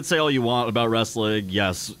listen, you can say all you want about wrestling.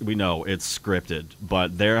 Yes, we know it's scripted,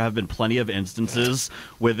 but there have been plenty of instances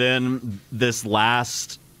within this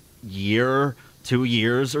last year, 2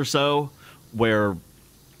 years or so, where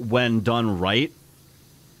when done right,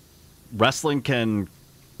 wrestling can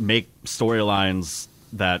make storylines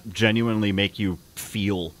that genuinely make you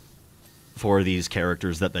feel for these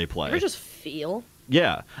characters that they play. Or just feel.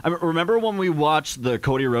 Yeah. I mean, remember when we watched the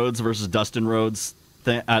Cody Rhodes versus Dustin Rhodes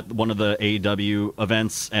thing at one of the AEW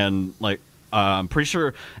events, and like I'm pretty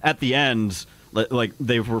sure at the end, like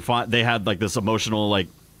they had like this emotional like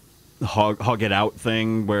hug it out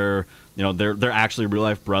thing where, you know, they're actually real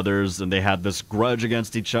life brothers and they had this grudge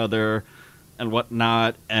against each other and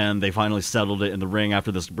whatnot, and they finally settled it in the ring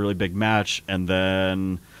after this really big match, and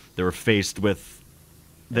then they were faced with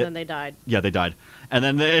and then they died. Yeah, they died. And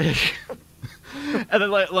then they and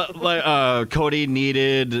then Cody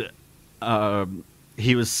needed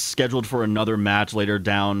he was scheduled for another match later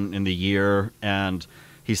down in the year, and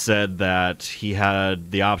he said that he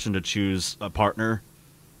had the option to choose a partner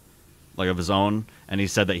like of his own, and he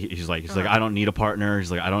said that he's like I don't need a partner.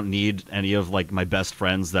 He's like, I don't need any of like my best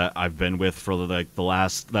friends that I've been with for like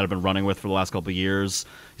that I've been running with for the last couple of years.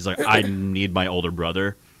 He's like, I need my older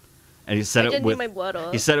brother. And he said it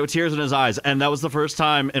with tears in his eyes, and that was the first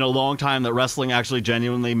time in a long time that wrestling actually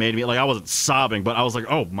genuinely made me, like, I wasn't sobbing, but I was like,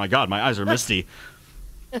 oh my god, my eyes are misty.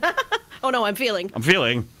 Oh no, I'm feeling.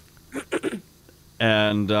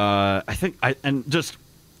 And I think just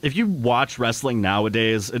if you watch wrestling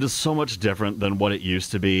nowadays, it is so much different than what it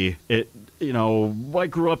used to be. You know, I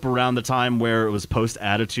grew up around the time where it was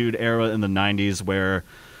post-Attitude Era in the 90s, where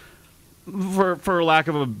for lack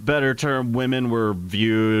of a better term, women were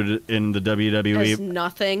viewed in the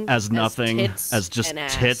WWE as nothing, as just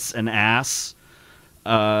tits and ass.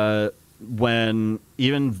 When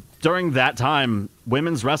even during that time,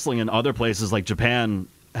 women's wrestling in other places like Japan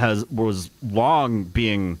was long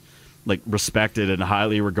being like respected and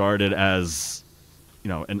highly regarded as, you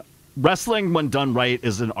know, and wrestling when done right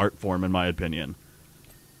is an art form in my opinion.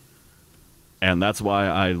 And that's why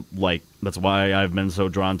I've been so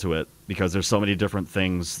drawn to it, because there's so many different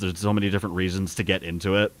things, there's so many different reasons to get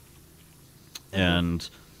into it. And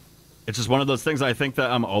it's just one of those things I think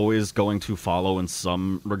that I'm always going to follow in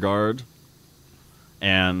some regard.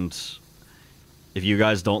 And if you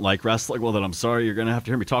guys don't like wrestling, well then I'm sorry, you're going to have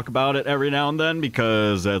to hear me talk about it every now and then,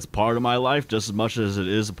 because it's part of my life just as much as it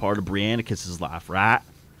is a part of Brianna's life, right?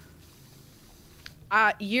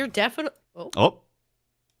 You're definitely... Oh.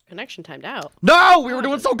 Connection timed out. No! We were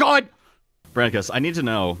doing so good! Brianna, I need to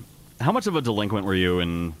know, how much of a delinquent were you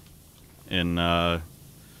in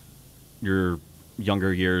your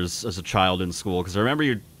younger years as a child in school? Because I remember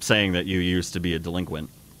you saying that you used to be a delinquent.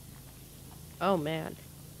 Oh, man.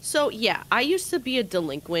 So, yeah, I used to be a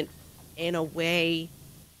delinquent in a way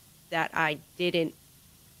that I didn't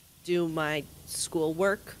do my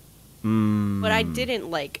schoolwork. But I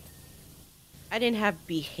didn't have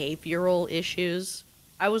behavioral issues.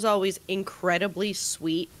 I was always incredibly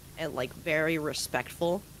sweet and, like, very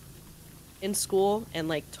respectful in school and,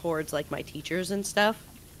 like, towards, like, my teachers and stuff.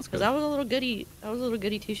 Because I was a little goody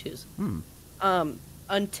two-shoes.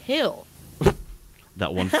 Until...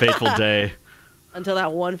 that one fateful day. Until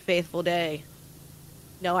that one faithful day.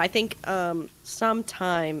 No, I think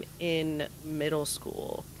sometime in middle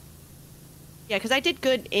school. Yeah, because I did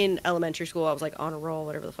good in elementary school. I was, like, on a roll,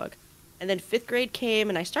 whatever the fuck. And then 5th grade came,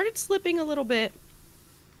 and I started slipping a little bit.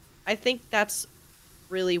 I think that's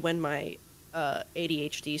really when my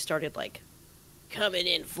ADHD started, like, coming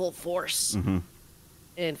in full force in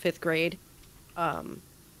 5th grade.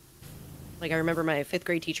 Like, I remember my 5th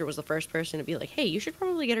grade teacher was the first person to be like, hey, you should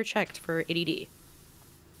probably get her checked for ADD.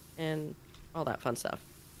 And all that fun stuff.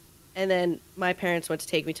 And then my parents went to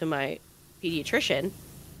take me to my pediatrician,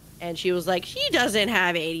 and she was like, she doesn't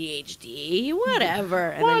have ADHD, whatever.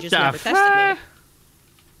 And then just never tested me.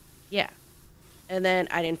 Yeah. And then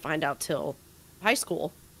I didn't find out till high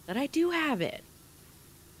school that I do have it.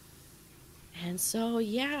 And so,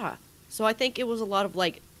 yeah. So I think it was a lot of,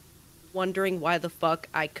 like, wondering why the fuck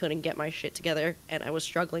I couldn't get my shit together, and I was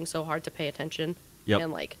struggling so hard to pay attention.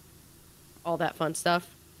 And, like, all that fun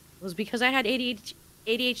stuff. It was because I had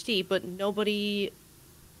ADHD, but nobody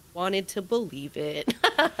wanted to believe it.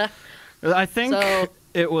 I think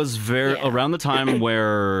it was around the time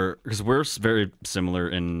where, because we're very similar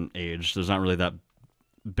in age, there's not really that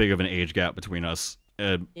big of an age gap between us.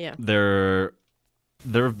 There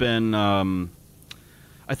have been,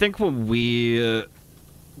 I think when we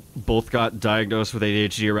both got diagnosed with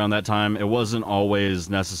ADHD around that time, it wasn't always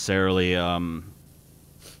necessarily, where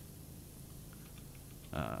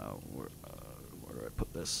do I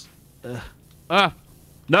put this?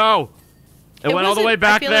 No! It went all the way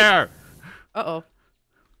back there! Uh-oh.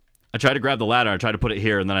 I tried to grab the ladder, I tried to put it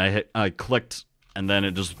here, and then I clicked and then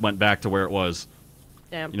it just went back to where it was.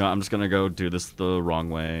 Damn. You know, I'm just gonna go do this the wrong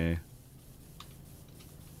way.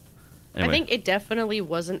 Anyway. I think it definitely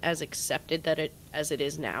wasn't as accepted as it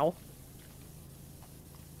is now.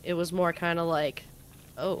 It was more kind of like,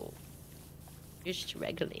 oh, you're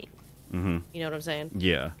struggling. Mm-hmm. You know what I'm saying?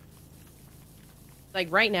 Yeah.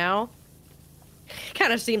 Like right now, it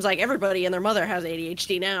kind of seems like everybody and their mother has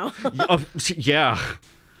ADHD now. Yeah.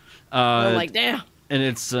 I'm like, damn. And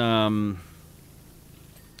it's I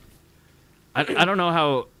don't know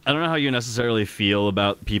how you necessarily feel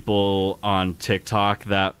about people on TikTok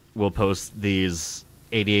that will post these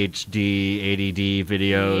ADHD, ADD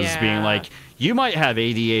videos being like, you might have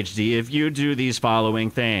ADHD if you do these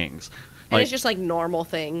following things. And it's just like normal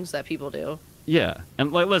things that people do. Yeah.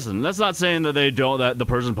 And like, listen, that's not saying that that the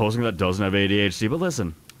person posting that doesn't have ADHD, but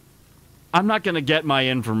listen, I'm not going to get my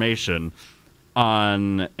information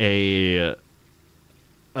on a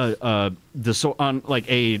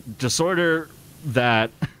disorder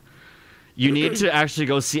that you need to actually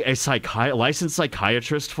go see a licensed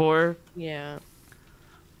psychiatrist for. Yeah.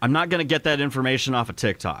 I'm not going to get that information off of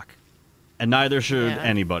TikTok, and neither should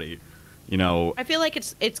anybody. You know, I feel like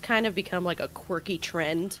it's kind of become like a quirky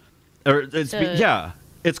trend. Or it's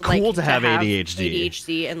cool like, to have ADHD.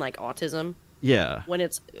 ADHD and like autism. Yeah. When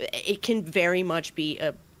it can very much be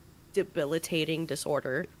a debilitating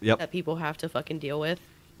disorder that people have to fucking deal with.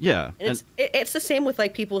 Yeah. And it's the same with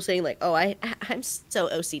like people saying like, "Oh, I'm so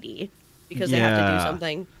OCD," because they have to do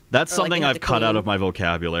something. That's something I've cut out of my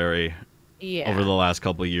vocabulary over the last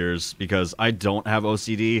couple of years because I don't have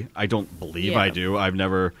OCD. I don't believe I do. I've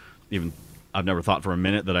never thought for a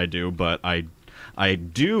minute that I do, but I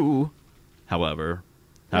do, however,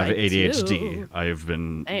 have ADHD. I've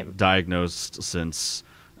been diagnosed since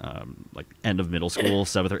like end of middle school,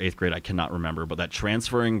 7th or 8th grade. I cannot remember, but that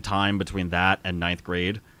transferring time between that and 9th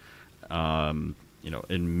grade, you know,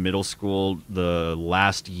 in middle school, the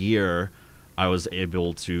last year, I was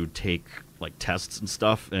able to take like tests and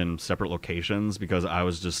stuff in separate locations because I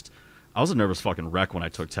was a nervous fucking wreck when I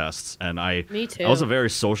took tests, and Me too. I was a very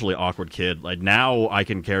socially awkward kid. Like now I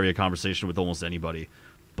can carry a conversation with almost anybody,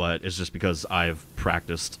 but it's just because I've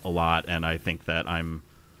practiced a lot, and I think that I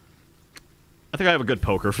have a good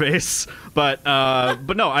poker face. But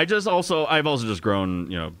no, I've also just grown,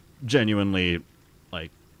 you know, genuinely like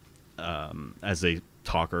as a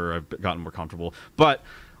talker. I've gotten more comfortable. But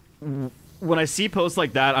when I see posts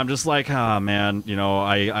like that, I'm just like, ah, man, you know,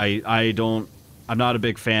 I'm not a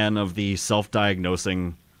big fan of the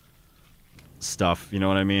self-diagnosing stuff. You know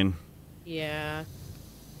what I mean? Yeah.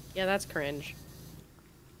 Yeah, that's cringe.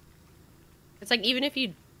 It's like, even if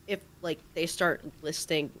like they start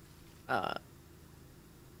listing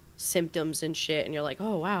symptoms and shit, and you're like,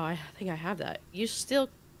 oh wow, I think I have that. You still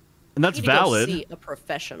and that's need to valid. Go see a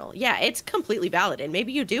professional. Yeah, it's completely valid, and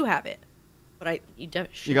maybe you do have it, but you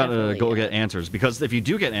gotta go get answers, because if you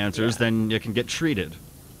do get answers, then you can get treated.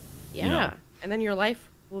 Yeah, you know? And then your life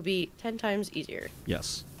will be 10 times easier.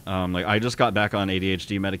 Yes. Like I just got back on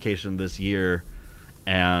ADHD medication this year,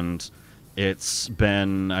 and it's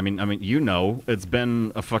been, I mean, you know, it's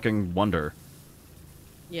been a fucking wonder.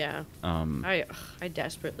 Yeah. I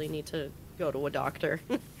desperately need to go to a doctor.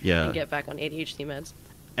 And get back on ADHD meds.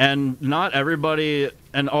 And not everybody,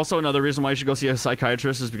 and also another reason why you should go see a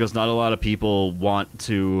psychiatrist is because not a lot of people want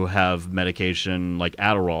to have medication like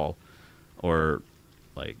Adderall or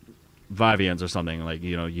like Vyvanse or something. Like,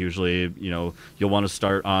 you know, usually, you know, you'll want to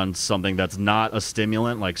start on something that's not a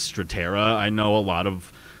stimulant like Strattera. I know a lot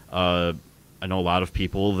of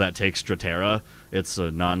people that take Strattera. It's a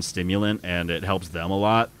non-stimulant and it helps them a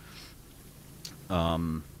lot.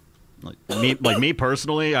 Like me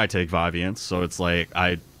personally, I take Vyvanse, so it's like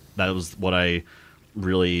that was what I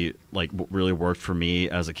really worked for me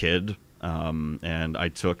as a kid. And I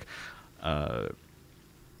took a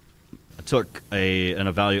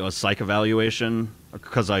psych evaluation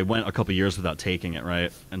because I went a couple years without taking it,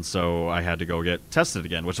 right? And so I had to go get tested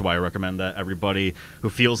again, which is why I recommend that everybody who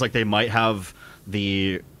feels like they might have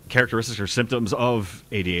the characteristics or symptoms of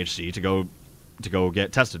ADHD to go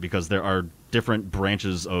get tested, because there are different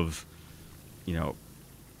branches of, you know,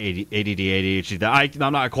 ADD, ADHD that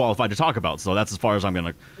I'm not qualified to talk about, so that's as far as I'm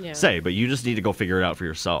going to say, but you just need to go figure it out for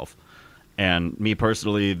yourself. And me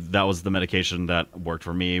personally, that was the medication that worked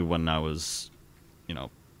for me when I was, you know,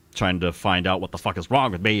 trying to find out what the fuck is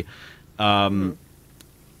wrong with me. And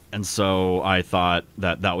so I thought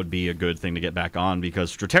that would be a good thing to get back on,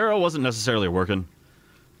 because Strattera wasn't necessarily working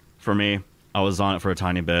for me. I was on it for a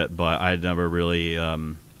tiny bit, but I never really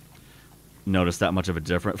noticed that much of a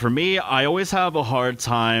difference. For me, I always have a hard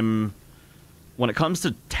time when it comes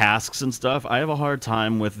to tasks and stuff. I have a hard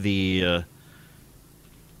time with the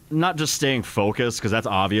not just staying focused, because that's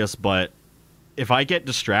obvious, but if I get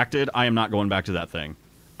distracted, I am not going back to that thing.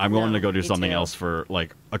 I'm going to go do something else for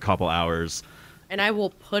like a couple hours. And I will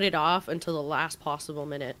put it off until the last possible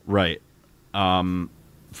minute. Right.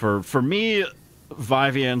 For me,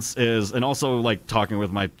 Viviance is, and also like talking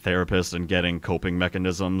with my therapist and getting coping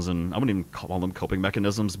mechanisms, and I wouldn't even call them coping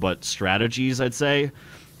mechanisms, but strategies, I'd say,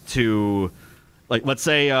 to, like, let's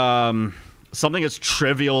say something as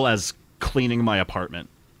trivial as cleaning my apartment,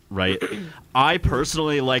 right? I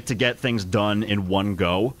personally like to get things done in one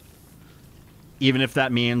go, even if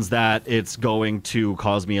that means that it's going to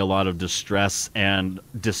cause me a lot of distress and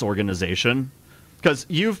disorganization. Because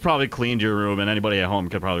you've probably cleaned your room, and anybody at home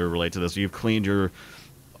could probably relate to this. You've cleaned your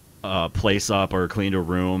place up or cleaned a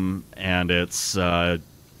room, and it's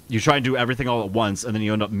you try and do everything all at once, and then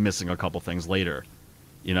you end up missing a couple things later.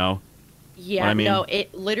 You know? Yeah, I mean? no,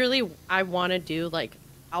 it literally, I want to do, like,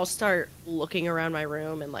 I'll start looking around my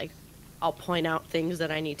room, and, like, I'll point out things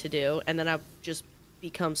that I need to do, and then I'll just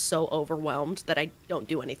become so overwhelmed that I don't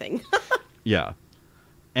do anything. Yeah.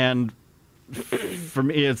 And for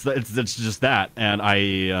me, it's just that, and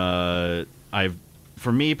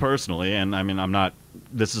for me personally, and I mean,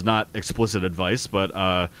 this is not explicit advice, but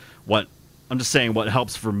I'm just saying what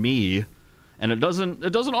helps for me, and it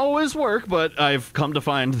doesn't always work, but I've come to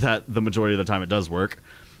find that the majority of the time it does work.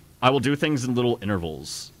 I will do things in little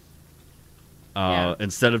intervals.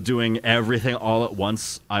 Instead of doing everything all at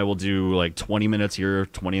once, I will do like 20 minutes here,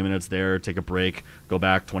 20 minutes there, take a break, go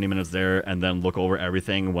back 20 minutes there, and then look over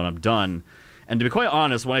everything when I'm done. And to be quite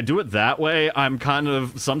honest, when I do it that way, I'm kind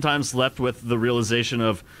of sometimes left with the realization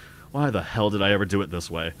of, why the hell did I ever do it this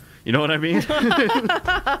way? You know what I mean?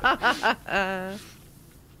 I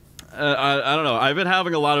don't know. I've been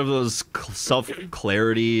having a lot of those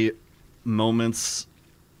self-clarity moments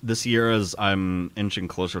this year as I'm inching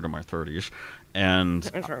closer to my 30s. And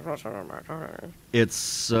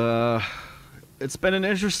it's been an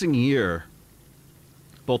interesting year,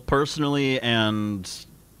 both personally and,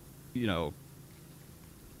 you know,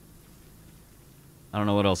 I don't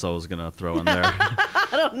know what else I was gonna throw in there. I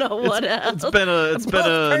don't know what else. It's been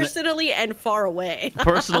personally and far away.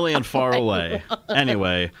 Personally and far away.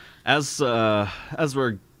 Anyway, as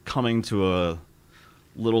we're coming to a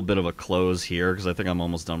little bit of a close here, because I think I'm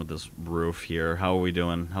almost done with this roof here. How are we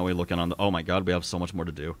doing? How are we looking on the... Oh my god, we have so much more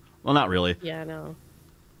to do. Well, not really. Yeah, I know.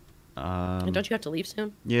 And don't you have to leave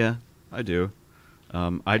soon? Yeah, I do.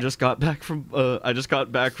 I just got back from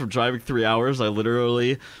driving 3 hours. I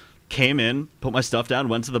literally came in, put my stuff down,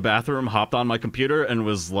 went to the bathroom, hopped on my computer, and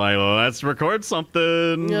was like, let's record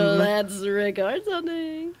something. Let's record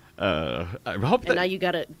something. I hope that... And now you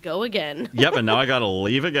gotta go again. Yep, and now I gotta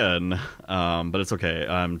leave again. But it's okay.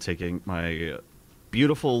 I'm taking my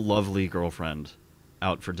beautiful, lovely girlfriend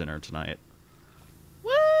out for dinner tonight.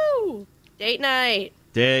 Woo! Date night.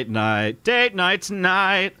 Date night. Date night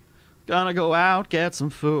tonight. Gonna go out, get some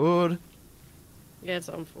food. Get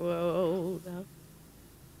some food.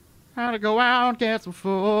 Gotta go out, get some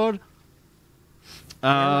food.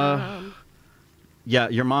 Yeah,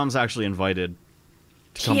 your mom's actually invited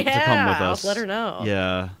to come with us. I'll let her know.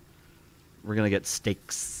 Yeah. We're gonna get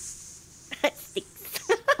steaks. Steaks.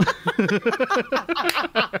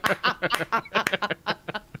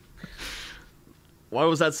 Why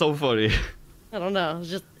was that so funny? I don't know. It was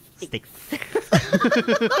just steaks.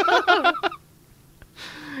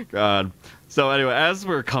 God. So anyway, as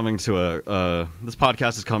we're coming to this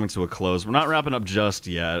podcast is coming to a close. We're not wrapping up just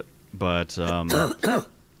yet, but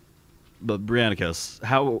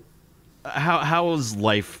Brianna, how is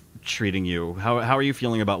life treating you? How are you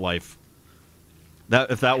feeling about life?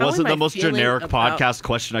 If that wasn't the most generic podcast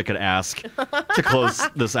question I could ask to close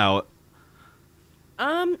this out.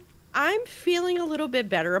 I'm feeling a little bit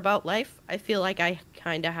better about life. I feel like I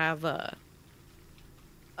kind of have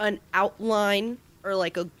an outline or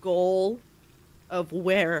like a goal of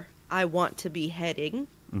where I want to be heading.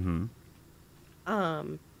 Mm-hmm.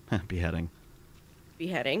 Beheading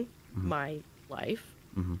mm-hmm. My life.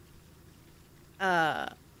 Mm-hmm.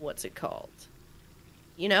 What's it called?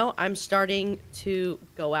 You know, I'm starting to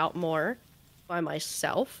go out more by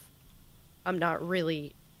myself. I'm not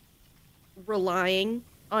really relying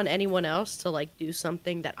on anyone else to like do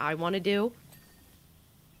something that I want to do.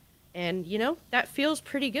 And, you know, that feels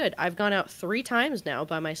pretty good. I've gone out 3 times now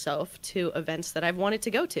by myself to events that I've wanted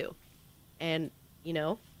to go to. And, you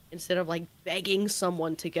know, instead of like begging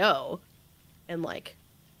someone to go and like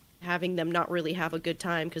having them not really have a good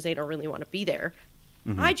time because they don't really want to be there,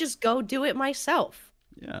 mm-hmm. I just go do it myself.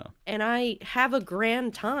 Yeah. And I have a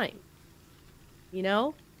grand time. You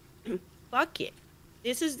know? Fuck it.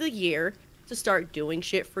 This is the year to start doing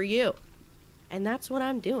shit for you. And that's what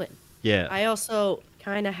I'm doing. Yeah. I also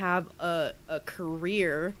kind of have a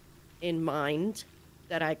career in mind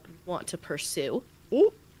that I want to pursue.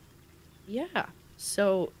 Ooh. Yeah.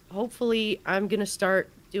 So hopefully I'm going to start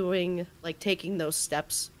doing, like, taking those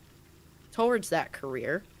steps towards that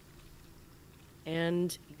career.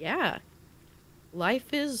 And yeah,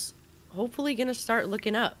 life is hopefully going to start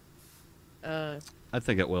looking up. I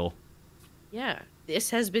think it will. Yeah, this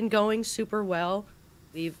has been going super well.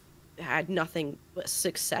 We've had nothing but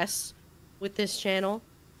success with this channel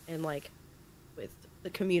and, like, with the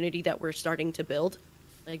community that we're starting to build.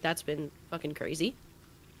 Like, that's been fucking crazy.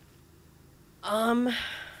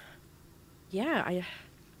 Yeah,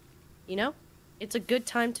 you know, it's a good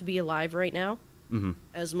time to be alive right now. Mm-hmm.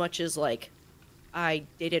 As much as, like, I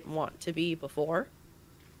didn't want to be before.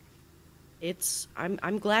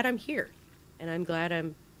 I'm glad I'm here. And I'm glad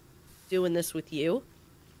I'm doing this with you.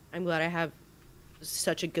 I'm glad I have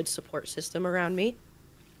such a good support system around me.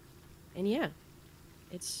 And yeah,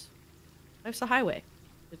 life's a highway.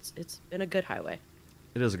 It's been a good highway.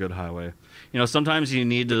 It is a good highway. You know, sometimes you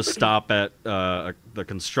need to stop at the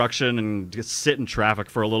construction and just sit in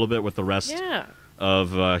traffic for a little bit with the rest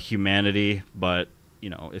of humanity. But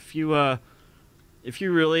you know, if you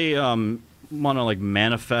really want to, like,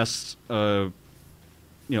 manifest a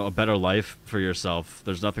better life for yourself,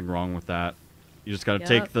 there's nothing wrong with that. You just got to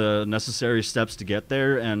take the necessary steps to get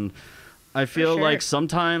there. And I feel like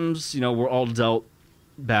sometimes, we're all dealt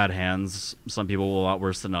bad hands. Some people a lot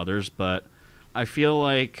worse than others, but I feel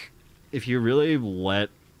like if you really this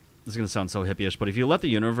is going to sound so hippie-ish, but if you let the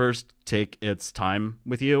universe take its time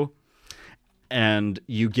with you and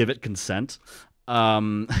you give it consent,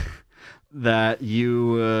 that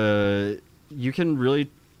you can really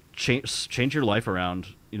change your life around,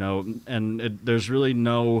 and there's really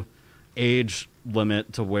no age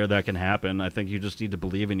limit to where that can happen. I think you just need to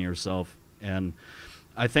believe in yourself, and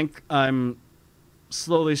I think I'm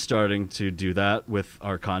slowly starting to do that with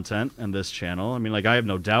our content and this channel. I mean, like, I have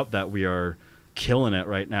no doubt that we are killing it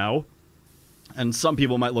right now. And some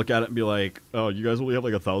people might look at it and be like, "Oh, you guys only have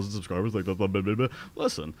like 1,000 subscribers." Like, blah, blah, blah, blah.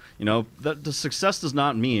 Listen, that the success does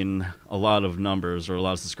not mean a lot of numbers or a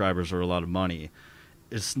lot of subscribers or a lot of money.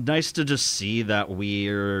 It's nice to just see that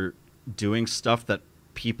we're doing stuff that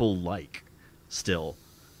people like still,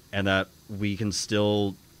 and that we can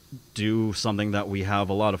still do something that we have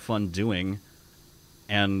a lot of fun doing.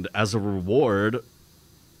 And as a reward,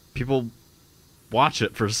 people watch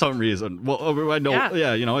it for some reason. Well, I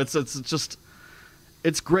know, it's just,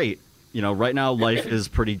 it's great. Right now life is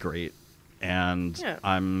pretty great, and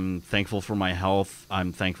I'm thankful for my health.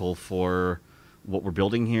 I'm thankful for what we're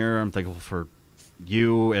building here. I'm thankful for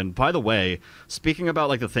you. And by the way, speaking about,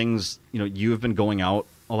 like, the things, you have been going out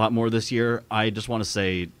a lot more this year, I just want to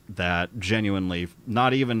say that genuinely,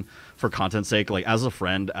 not even for content's sake, like, as a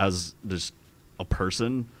friend, as just a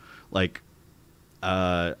person, like,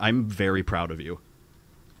 I'm very proud of you.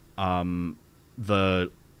 The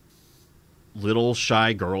little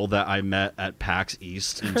shy girl that I met at PAX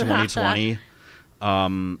East in 2020,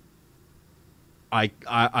 I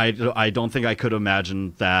don't think I could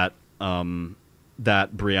imagine that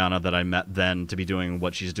that Brianna that I met then to be doing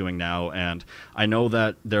what she's doing now. And I know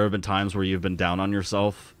that there have been times where you've been down on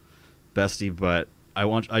yourself, bestie, but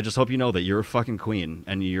I just hope you know that you're a fucking queen,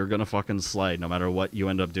 and you're gonna fucking slide no matter what you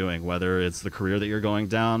end up doing, whether it's the career that you're going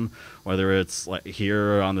down, whether it's, like,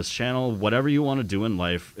 here on this channel, whatever you want to do in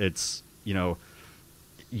life. It's,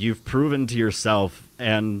 you've proven to yourself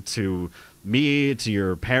and to me, to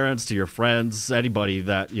your parents, to your friends, anybody,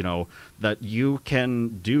 that, that you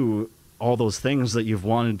can do all those things that you've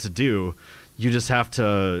wanted to do. You just have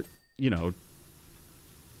to,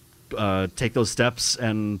 take those steps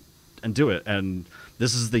and do it. And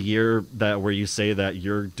this is the year where you say that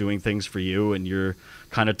you're doing things for you, and you're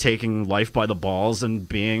kind of taking life by the balls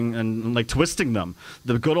and like twisting them.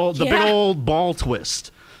 The big old ball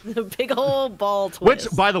twist. The big old ball twist.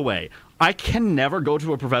 Which, by the way, I can never go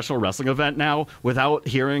to a professional wrestling event now without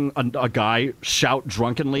hearing a guy shout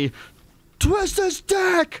drunkenly, "Twist his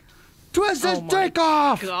dick! Twist his dick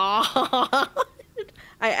off!" God.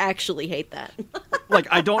 I actually hate that. Like,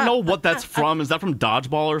 I don't know what that's from. Is that from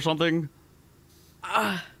Dodgeball or something?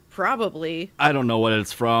 Probably. I don't know what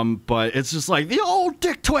it's from, but it's just like the old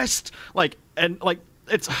dick twist. Like, and like,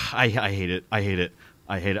 it's, I hate it. I hate it.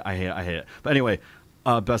 I hate it. I hate it. I hate it. But anyway,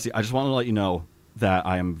 Bessie, I just want to let you know that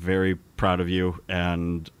I am very proud of you,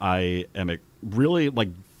 and I am really, like,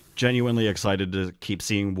 genuinely excited to keep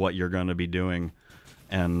seeing what you're going to be doing.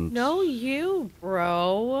 And no, you,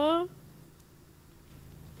 bro.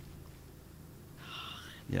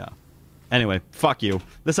 Yeah. Anyway, fuck you.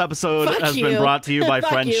 This episode Fuck has you. been brought to you by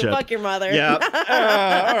Fuck friendship. You. Fuck your mother. Yeah.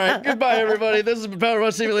 All right. Goodbye, everybody. This has been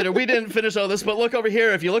PowerWash Simulator. We didn't finish all this, but look over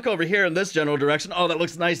here. If you look over here in this general direction, oh, that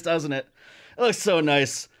looks nice, doesn't it? It looks so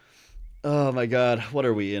nice. Oh my God. What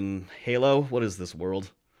are we in? Halo? What is this world?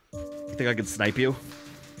 You think I could snipe you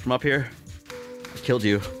from up here? I killed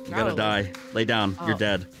you. You gotta die. Lay down. You're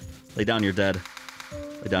dead. Lay down. You're dead.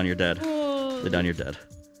 Lay down. You're dead. Lay down. You're dead.